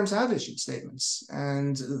few programs have issued statements.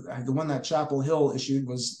 And the one that Chapel Hill issued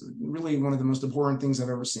was really one of the most abhorrent things I've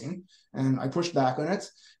ever seen. And I pushed back on it.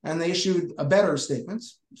 And they issued a better statement,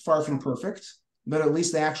 far from perfect, but at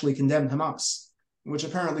least they actually condemned Hamas, which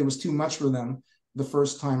apparently was too much for them the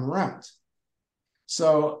first time around.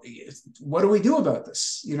 So what do we do about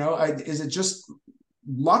this? Is it just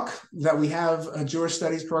luck that we have a Jewish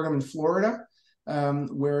studies program in Florida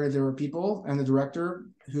where there are people and the director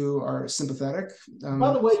who are sympathetic?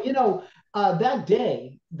 By the way, that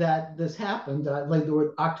day that this happened,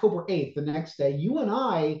 October 8th, the next day, you and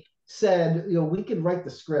I said, we can write the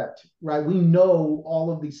script, right? We know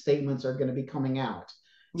all of these statements are going to be coming out.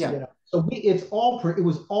 Yeah. So it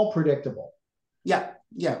was all predictable. Yeah.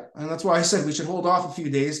 And that's why I said we should hold off a few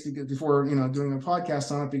daes before, doing a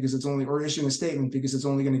podcast on it, or issuing a statement, because it's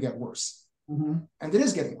only going to get worse. Mm-hmm. And it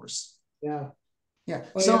is getting worse. Yeah.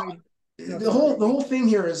 Well, so the whole thing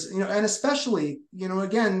here is, and especially,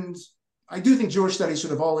 again, I do think Jewish studies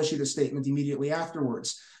should have all issued a statement immediately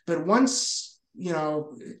afterwards. But once,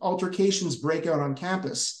 altercations break out on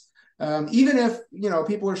campus, even if,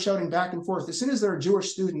 people are shouting back and forth, as soon as there are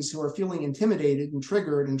Jewish students who are feeling intimidated and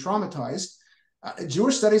triggered and traumatized,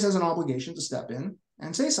 Jewish studies has an obligation to step in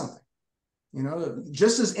and say something,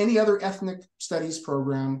 just as any other ethnic studies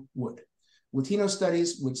program would. Latinx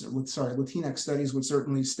studies would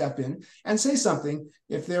certainly step in and say something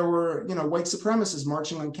if there were, white supremacists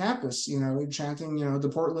marching on campus, chanting,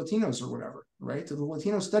 deport Latinos or whatever, right? The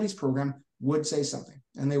Latino studies program would say something,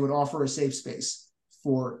 and they would offer a safe space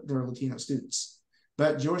for their Latino students.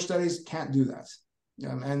 But Jewish studies can't do that.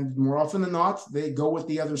 And more often than not, they go with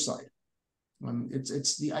the other side.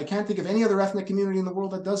 I can't think of any other ethnic community in the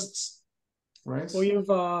world that does this, right? Well,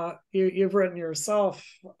 you've written yourself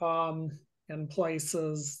in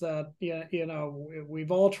places that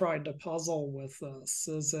we've all tried to puzzle with this.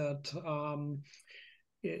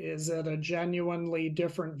 Is it a genuinely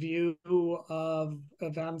different view of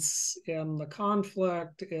events in the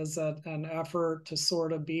conflict? Is it an effort to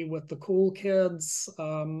sort of be with the cool kids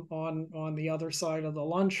on the other side of the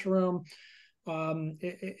lunchroom?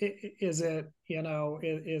 Is it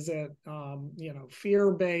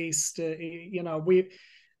fear-based?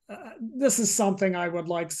 This is something I would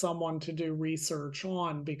like someone to do research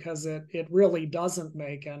on, because it really doesn't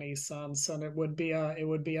make any sense, and it would be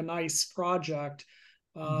a nice project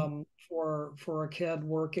for a kid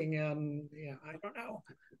working in, I don't know.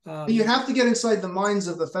 You have to get inside the minds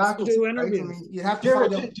of the faculty. Do right? interviews. You have to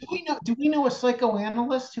Jared, find out. do we know a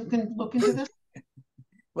psychoanalyst who can look into this?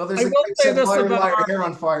 Well, there's a guy who said liar hair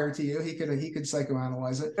on fire to you. He could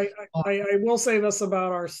psychoanalyze it. I will say this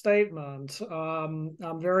about our statement.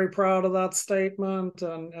 I'm very proud of that statement,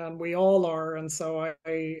 and we all are. And so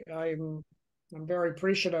I'm very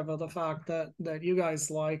appreciative of the fact that you guys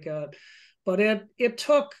like it. But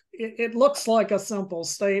it looks like a simple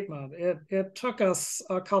statement. It took us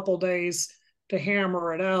a couple days to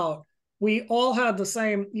hammer it out. We all had the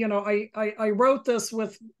same, I wrote this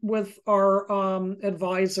with our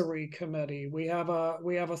advisory committee. We have a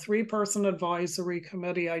 3-person advisory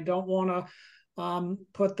committee. I don't want to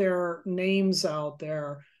put their names out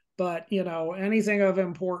there, but anything of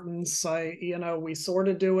importance, we sort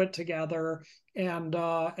of do it together. And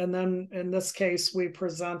then in this case, we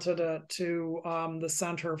presented it to the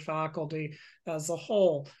center faculty as a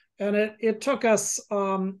whole. And it took us,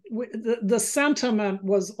 the sentiment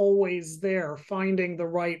was always there. Finding the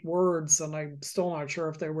right words, and I'm still not sure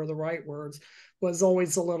if they were the right words, was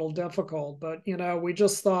always a little difficult. But, we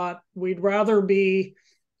just thought we'd rather be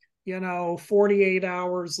 48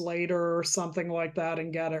 hours later or something like that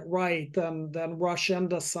and get it right than rush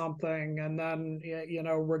into something and then,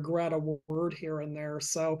 regret a word here and there.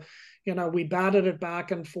 So, we batted it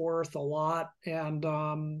back and forth a lot. And,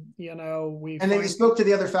 And then you spoke to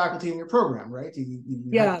the other faculty in your program, right?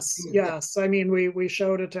 Yes. I mean, we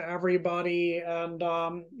showed it to everybody, and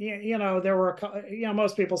there were,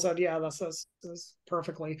 most people said, yeah, this is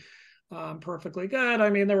perfectly good.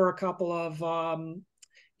 I mean, there were a couple of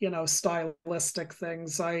stylistic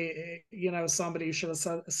things. Somebody should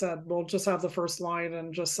have said, well, just have the first line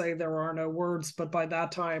and just say there are no words. But by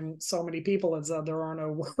that time, so many people had said there are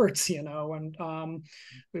no words, and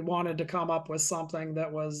we wanted to come up with something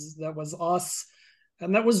that was us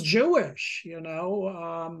and that was Jewish,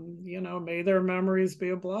 may their memories be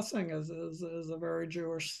a blessing is a very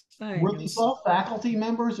Jewish thing. Were these all faculty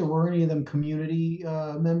members, or were any of them community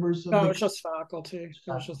members of no, it's just faculty. It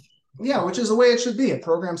was just Yeah, which is the way it should be. A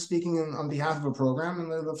program speaking on behalf of a program, and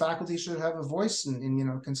the faculty should have a voice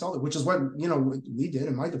in consult, which is what we did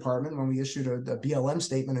in my department when we issued a BLM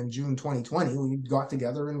statement in June 2020. We got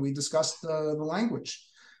together and we discussed the language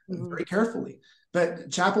very carefully. But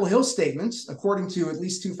Chapel Hill statements, according to at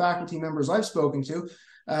least 2 faculty members I've spoken to,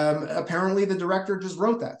 apparently the director just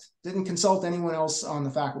wrote that, didn't consult anyone else on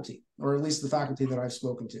the faculty, or at least the faculty that I've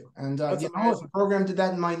spoken to. And if the program did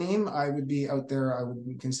that in my name, I would be out there. I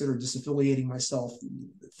would consider disaffiliating myself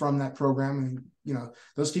from that program. And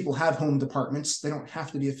those people have home departments. They don't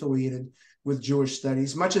have to be affiliated with Jewish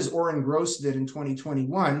studies, much as Oren Gross did in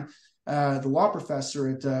 2021. The law professor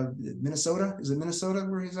at Minnesota, is it Minnesota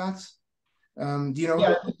where he's at? Do you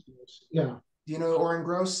know? Yeah. Do you know Oren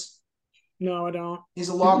Gross? No, I don't. He's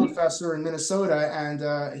a law professor in Minnesota,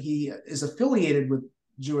 and he is affiliated with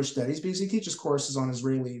Jewish studies because he teaches courses on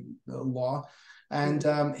Israeli law. And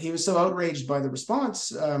he was so outraged by the response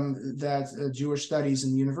that Jewish studies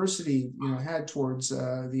in the university, had towards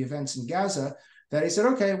the events in Gaza, that he said,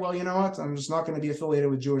 okay, well, you know what? I'm just not going to be affiliated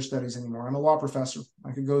with Jewish studies anymore. I'm a law professor.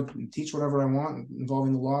 I could go teach whatever I want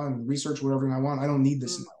involving the law and research whatever I want. I don't need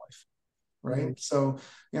this in my life. Right. So,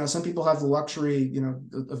 some people have the luxury,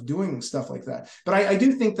 of doing stuff like that. But I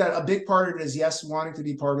do think that a big part of it is, yes, wanting to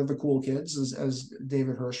be part of the cool kids, as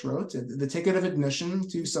David Hirsch wrote. The ticket of admission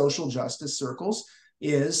to social justice circles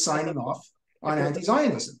is signing off on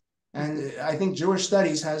anti-Zionism. And I think Jewish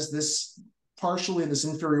studies has this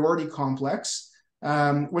inferiority complex,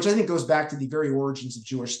 which I think goes back to the very origins of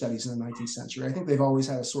Jewish studies in the 19th century. I think they've always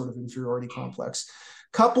had a sort of inferiority complex,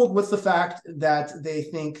 coupled with the fact that they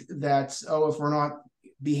think that,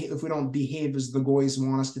 if we don't behave as the goys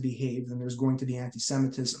want us to behave, then there's going to be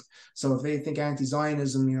anti-Semitism. So if they think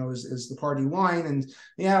anti-Zionism, is the party line, and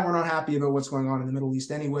we're not happy about what's going on in the Middle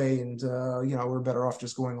East anyway, and we're better off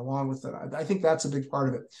just going along with it. I think that's a big part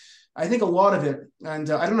of it. I think a lot of it, and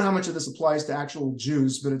I don't know how much of this applies to actual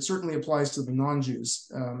Jews, but it certainly applies to the non-Jews,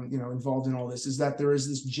 involved in all this, is that there is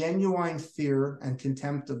this genuine fear and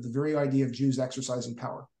contempt of the very idea of Jews exercising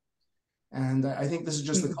power. And I think this is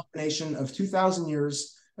just the combination of 2,000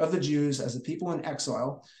 years of the Jews as a people in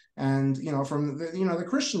exile, and from the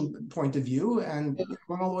Christian point of view, and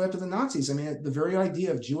going all the way up to the Nazis. I mean, the very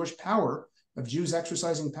idea of Jewish power, of Jews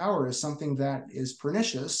exercising power, is something that is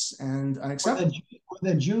pernicious and unacceptable.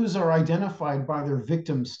 The Jews are identified by their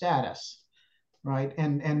victim status, right?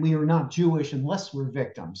 And we are not Jewish unless we're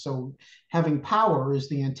victims. So having power is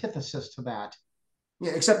the antithesis to that.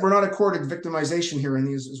 Yeah, except we're not accorded victimization here in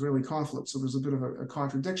the Israeli conflict. So there's a bit of a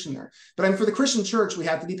contradiction there. But for the Christian church, we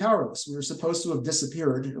had to be powerless. We were supposed to have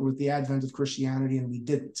disappeared with the advent of Christianity, and we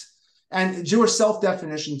didn't. And Jewish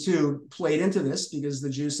self-definition, too, played into this, because the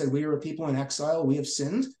Jews said, we are a people in exile. We have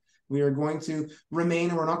sinned. We are going to remain,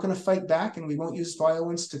 and we're not going to fight back, and we won't use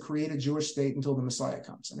violence to create a Jewish state until the Messiah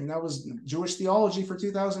comes. I mean, that was Jewish theology for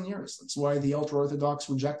 2,000 years. That's why the ultra-Orthodox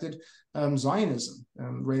rejected Zionism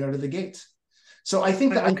right out of the gate. So I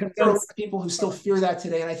think that there are people who still fear that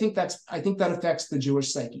today, and I think that affects the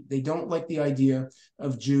Jewish psyche. They don't like the idea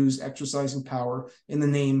of Jews exercising power in the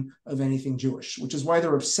name of anything Jewish, which is why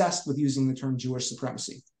they're obsessed with using the term Jewish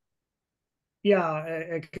supremacy. Yeah,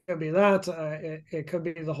 it could be that. It could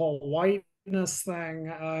be the whole whiteness thing.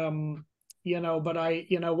 But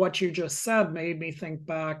what you just said made me think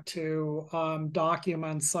back to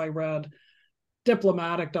documents I read,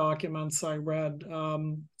 diplomatic documents I read.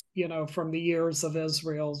 From the years of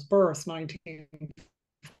Israel's birth,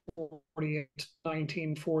 1948 to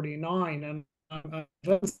 1949. And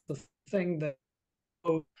that's the thing that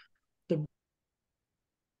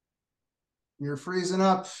you're freezing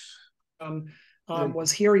up.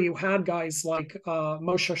 was here you had guys like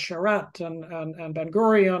Moshe Sharett and Ben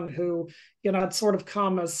Gurion, who, had sort of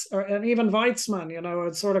come as, and even Weizmann,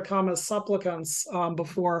 had sort of come as supplicants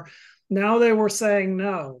before. Now they were saying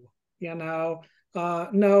no, no,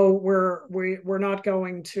 we're not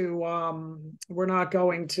going to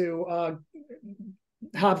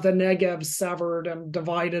have the Negev severed and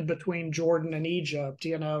divided between Jordan and Egypt,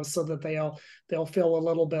 so that they'll feel a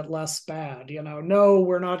little bit less bad. No,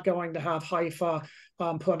 we're not going to have Haifa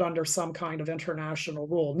put under some kind of international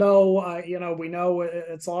rule. No, we know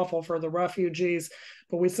it's awful for the refugees,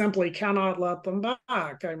 but we simply cannot let them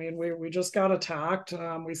back. I mean, we just got attacked.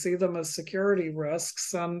 We see them as security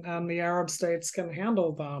risks, and the Arab states can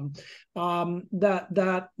handle them.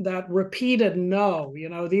 That repeated no,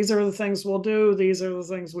 these are the things we'll do, these are the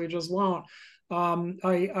things we just won't.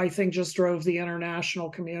 I think just drove the international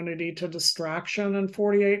community to distraction in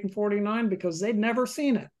 48 and 49 because they'd never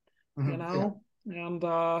seen it, Yeah. And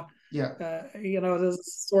this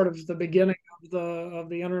is sort of the beginning of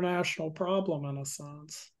the international problem in a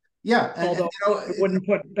sense. Yeah, although I wouldn't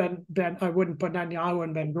put Netanyahu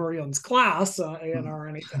in Ben Gurion's class, or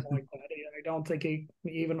anything like that. I don't think he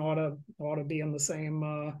even ought to be in the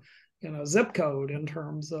same zip code in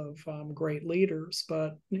terms of great leaders.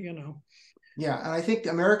 But Yeah, and I think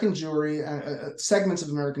American Jewry, segments of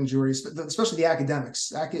American Jewry, especially the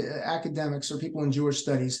academics or people in Jewish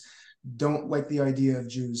studies, don't like the idea of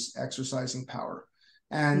Jews exercising power.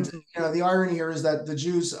 And the irony here is that the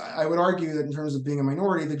Jews, I would argue that in terms of being a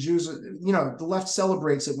minority, the Jews, the left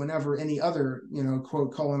celebrates it whenever any other,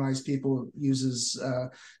 quote, colonized people uses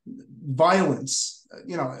violence,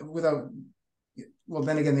 without. Well,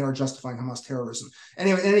 then again, they are justifying Hamas terrorism.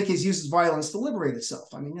 Anyway, in any case, uses violence to liberate itself.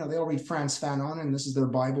 I mean, they all read Frantz Fanon, and this is their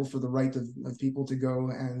Bible for the right of people to go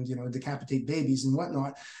and, decapitate babies and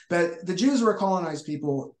whatnot. But the Jews are a colonized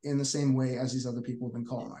people in the same way as these other people have been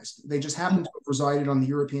colonized. They just happen to have resided on the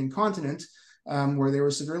European continent, where they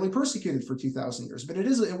were severely persecuted for 2,000 years. But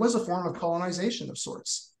it was a form of colonization of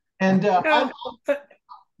sorts. And go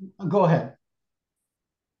ahead.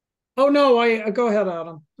 Oh, no, go ahead,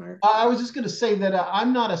 Adam. I was just going to say that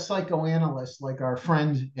I'm not a psychoanalyst like our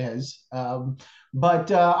friend is,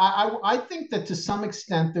 but I think that to some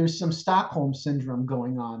extent there's some Stockholm syndrome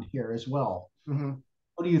going on here as well. Mm-hmm.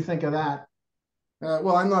 What do you think of that?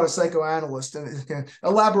 Well, I'm not a psychoanalyst, and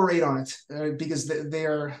elaborate on it because they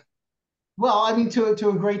are. Well, I mean, to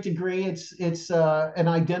a great degree, it's an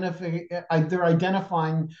they're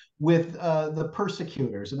identifying with the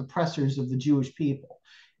persecutors and oppressors of the Jewish people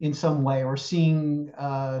in some way, or seeing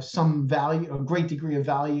some value, a great degree of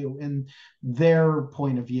value in their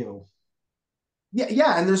point of view.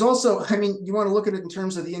 Yeah, and there's also, I mean, you want to look at it in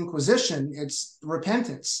terms of the Inquisition. It's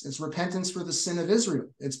repentance. It's repentance for the sin of Israel.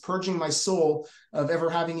 It's purging my soul of ever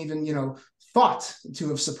having even, thought to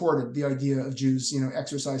have supported the idea of Jews,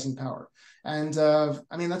 exercising power. And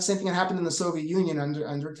I mean, that's the same thing that happened in the Soviet Union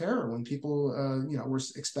under terror, when people, were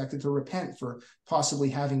expected to repent for possibly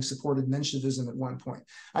having supported Menshevism at one point.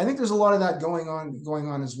 I think there's a lot of that going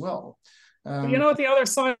on as well. What the other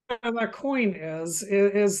side of that coin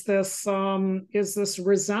is this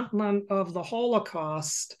resentment of the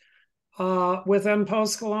Holocaust within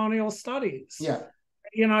post-colonial studies. Yeah.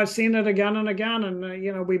 I've seen it again and again,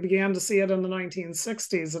 and we began to see it in the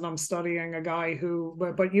 1960s. And I'm studying a guy who,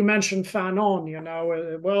 but you mentioned Fanon.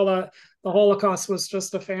 The Holocaust was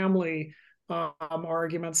just a family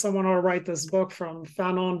argument. Someone ought to write this book from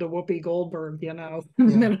Fanon to Whoopi Goldberg. Yeah.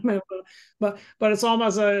 but it's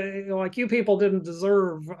almost like you people didn't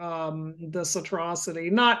deserve this atrocity.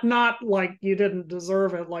 Not like you didn't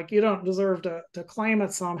deserve it, like you don't deserve to claim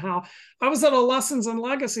it somehow. I was at a Lessons and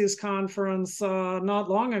Legacies conference not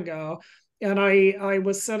long ago, and I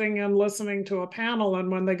was sitting and listening to a panel,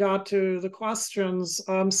 and when they got to the questions,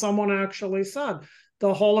 someone actually said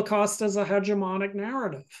the Holocaust is a hegemonic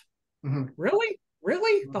narrative. Mm-hmm. Really?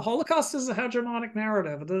 The Holocaust is a hegemonic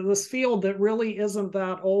narrative. This field that really isn't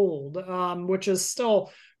that old, which is still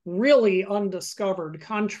really undiscovered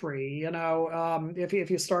country. If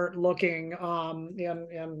you start looking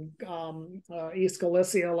in East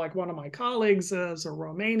Galicia, like one of my colleagues is, or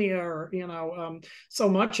Romania, or so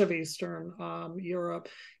much of Eastern Europe,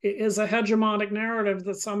 is a hegemonic narrative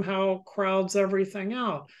that somehow crowds everything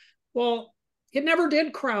out. Well, it never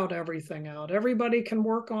did crowd everything out. Everybody can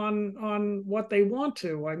work on what they want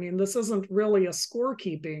to. I mean, this isn't really a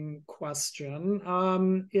scorekeeping question.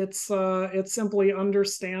 It's simply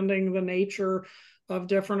understanding the nature of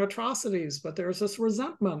different atrocities, but there's this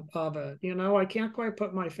resentment of it. I can't quite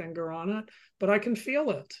put my finger on it, but I can feel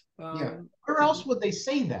it. Where else would they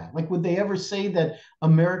say that? Like, would they ever say that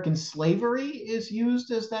American slavery is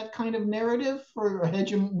used as that kind of narrative for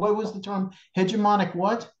what was the term? Hegemonic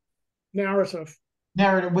what? Narrative.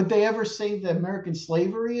 Narrative. Would they ever say that American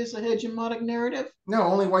slavery is a hegemonic narrative? No,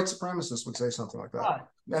 only white supremacists would say something like that.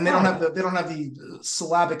 And they don't have the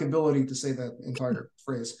syllabic ability to say that entire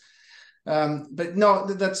phrase. But no,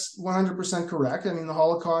 that's 100% correct. I mean, the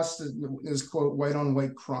Holocaust is, quote, white on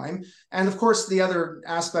white crime. And of course, the other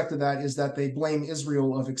aspect of that is that they blame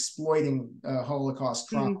Israel of exploiting Holocaust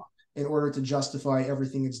trauma in order to justify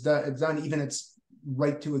everything it's done, even its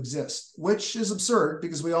right to exist, which is absurd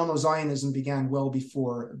because we all know Zionism began well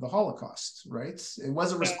before the Holocaust, right? It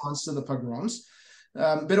was a response to the pogroms.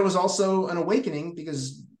 But it was also an awakening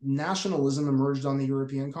because nationalism emerged on the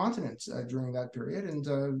European continent during that period, and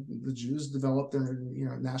the Jews developed their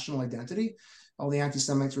national identity. All the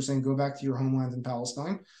anti-Semites were saying, "Go back to your homeland in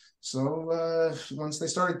Palestine." So once they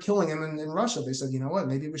started killing him in Russia, they said, "You know what?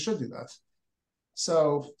 Maybe we should do that."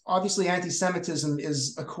 So obviously, anti-Semitism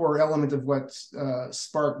is a core element of what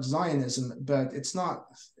sparked Zionism, but it's not.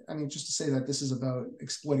 I mean, just to say that this is about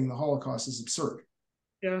exploiting the Holocaust is absurd.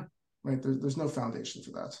 Yeah. Right, there's no foundation for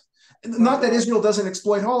that. Not that Israel doesn't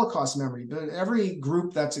exploit Holocaust memory, but every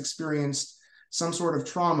group that's experienced some sort of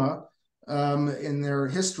trauma in their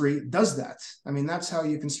history does that. I mean, that's how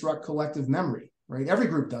you construct collective memory, right? Every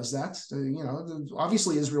group does that.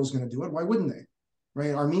 Obviously Israel's going to do it. Why wouldn't they?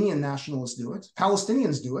 Right? Armenian nationalists do it.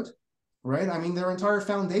 Palestinians do it, right? I mean, their entire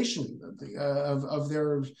foundation of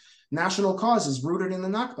their national cause is rooted in the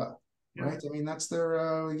Nakba. Right. I mean, that's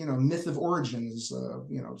their, myth of origin, as,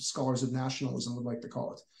 scholars of nationalism would like to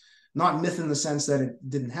call it. Not myth in the sense that it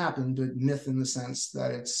didn't happen, but myth in the sense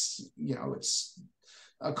that it's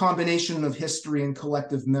a combination of history and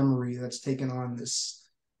collective memory that's taken on this,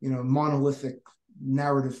 monolithic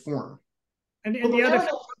narrative form. And yet, if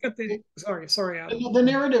you look at sorry, Adam. The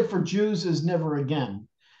narrative for Jews is never again,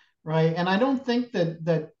 right? And I don't think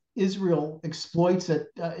that Israel exploits it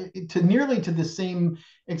to nearly to the same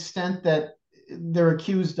extent that they're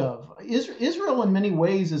accused of. Israel, in many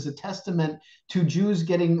ways, is a testament to Jews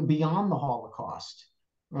getting beyond the Holocaust,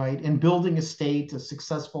 right, and building a state, a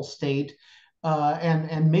successful state,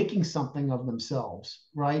 and making something of themselves,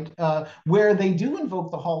 right. Where they do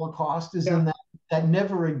invoke the Holocaust is in that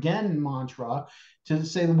never again mantra to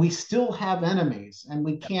say that we still have enemies and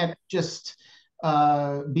we can't just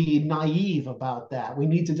be naive about that. We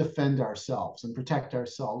need to defend ourselves and protect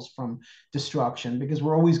ourselves from destruction because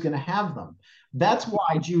we're always going to have them. That's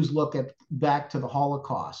why Jews look back to the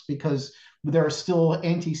Holocaust, because there are still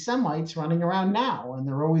anti-Semites running around now, and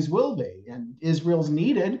there always will be. And Israel's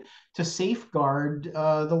needed to safeguard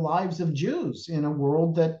the lives of Jews in a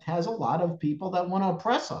world that has a lot of people that want to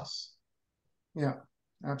oppress us. Yeah,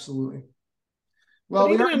 absolutely. Well,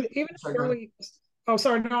 even early. Oh,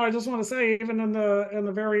 sorry. No, I just want to say, even in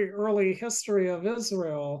the very early history of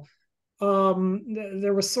Israel,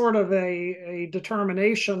 there was sort of a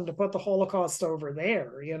determination to put the Holocaust over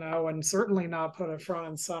there, and certainly not put it front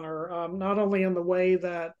and center. Not only in the way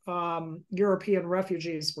that European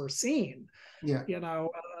refugees were seen,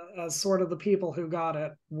 as sort of the people who got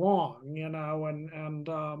it wrong, and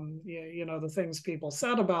the things people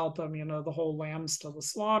said about them, the whole lambs to the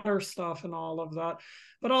slaughter stuff and all of that,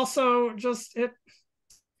 but also just it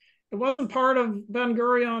wasn't part of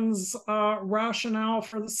Ben-Gurion's rationale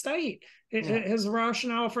for the state. His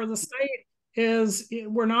rationale for the state is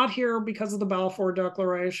we're not here because of the Balfour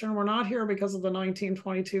Declaration. We're not here because of the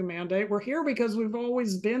 1922 mandate. We're here because we've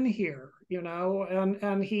always been here,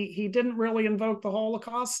 and he didn't really invoke the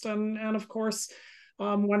Holocaust. And of course,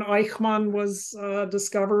 when Eichmann was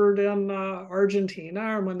discovered in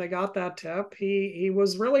Argentina, and when they got that tip, he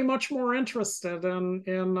was really much more interested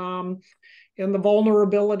in the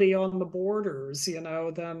vulnerability on the borders,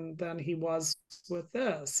 than he was with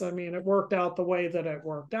this. I mean, it worked out the way that it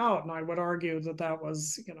worked out. And I would argue that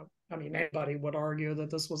was, anybody would argue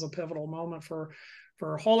that this was a pivotal moment for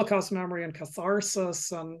Holocaust memory and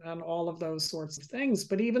catharsis and all of those sorts of things.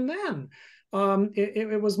 But even then,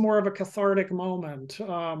 it was more of a cathartic moment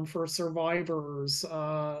for survivors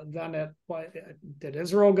than it. Did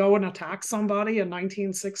Israel go and attack somebody in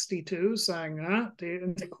 1962 saying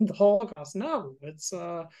the Holocaust? No, it's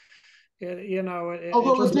although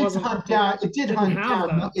it did hunt down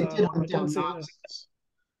Nazis.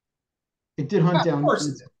 It did hunt down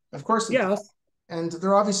Nazis. Of course, yes. And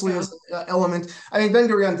there obviously is an element. I mean, Ben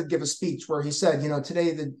Gurion did give a speech where he said,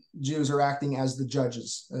 today the Jews are acting as the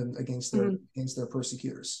judges against their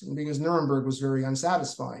persecutors, because Nuremberg was very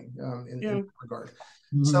unsatisfying in that regard.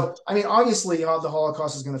 So, I mean, obviously, the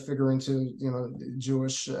Holocaust is going to figure into,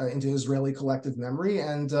 into Israeli collective memory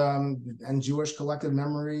and Jewish collective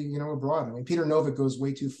memory, abroad. I mean, Peter Novick goes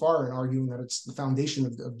way too far in arguing that it's the foundation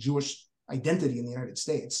of Jewish identity in the United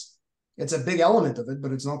States. It's a big element of it,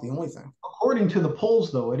 but it's not the only thing. According to the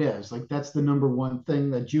polls, though, it is. Like, that's the number one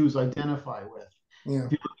thing that Jews identify with. Yeah.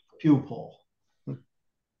 If you look at the Pew poll.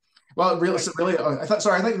 Well, really, I thought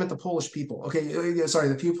you meant the Polish people. Okay, sorry,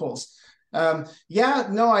 the Pew polls. I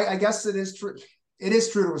guess it is true. It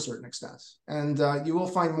is true to a certain extent, and you will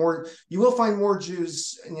find more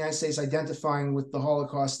Jews in the United States identifying with the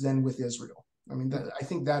Holocaust than with Israel. I mean, I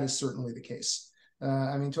think that is certainly the case.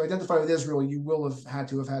 I mean, to identify with Israel, you will have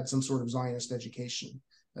had some sort of Zionist education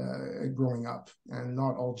growing up, and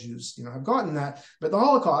not all Jews, have gotten that. But the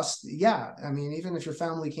Holocaust, I mean, even if your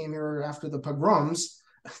family came here after the pogroms,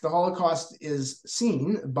 the Holocaust is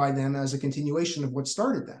seen by them as a continuation of what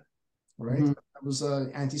started then, right? That was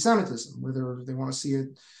antisemitism, whether they want to see it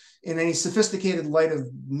in any sophisticated light of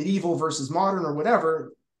medieval versus modern or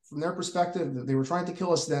whatever. From their perspective, they were trying to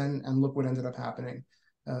kill us then, and look what ended up happening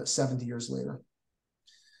 70 years later.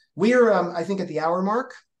 We are, I think, at the hour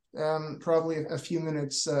mark, probably a few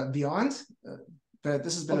minutes beyond. But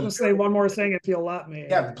this has been. I'll just say one more thing, if you'll let me.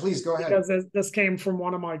 Yeah, please go ahead. Because this came from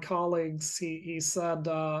one of my colleagues. He said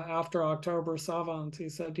after October 7th, he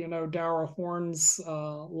said, Dara Horn's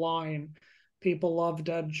line, "People love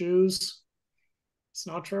dead Jews." It's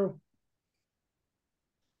not true.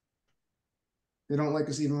 They don't like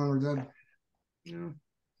us even when we're dead.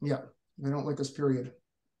 Yeah, they don't like us, period.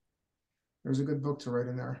 There's a good book to write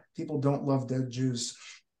in there. People don't love dead Jews.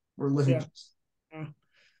 We're living.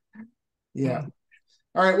 Yeah.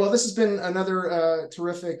 All right. Well, this has been another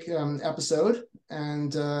terrific episode.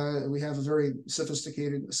 And we have a very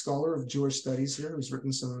sophisticated scholar of Jewish studies here who's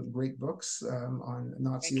written some great books on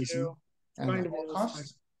Nazism and the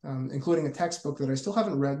Holocaust, including a textbook that I still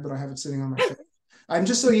haven't read, but I have it sitting on my shelf. I'm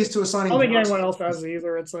just so used to assigning. I don't think anyone else has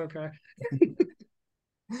either. It's okay.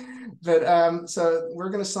 But so we're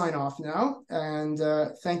going to sign off now, and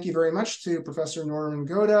thank you very much to Professor Norman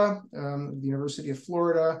Goda of the University of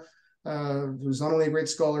Florida, who's not only a great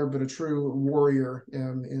scholar but a true warrior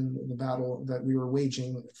in the battle that we were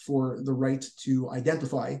waging for the right to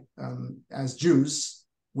identify as Jews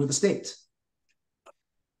with the state.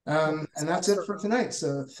 And that's it for tonight.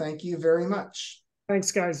 So thank you very much.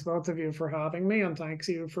 Thanks, guys, both of you, for having me, and thanks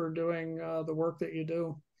you for doing the work that you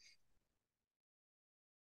do.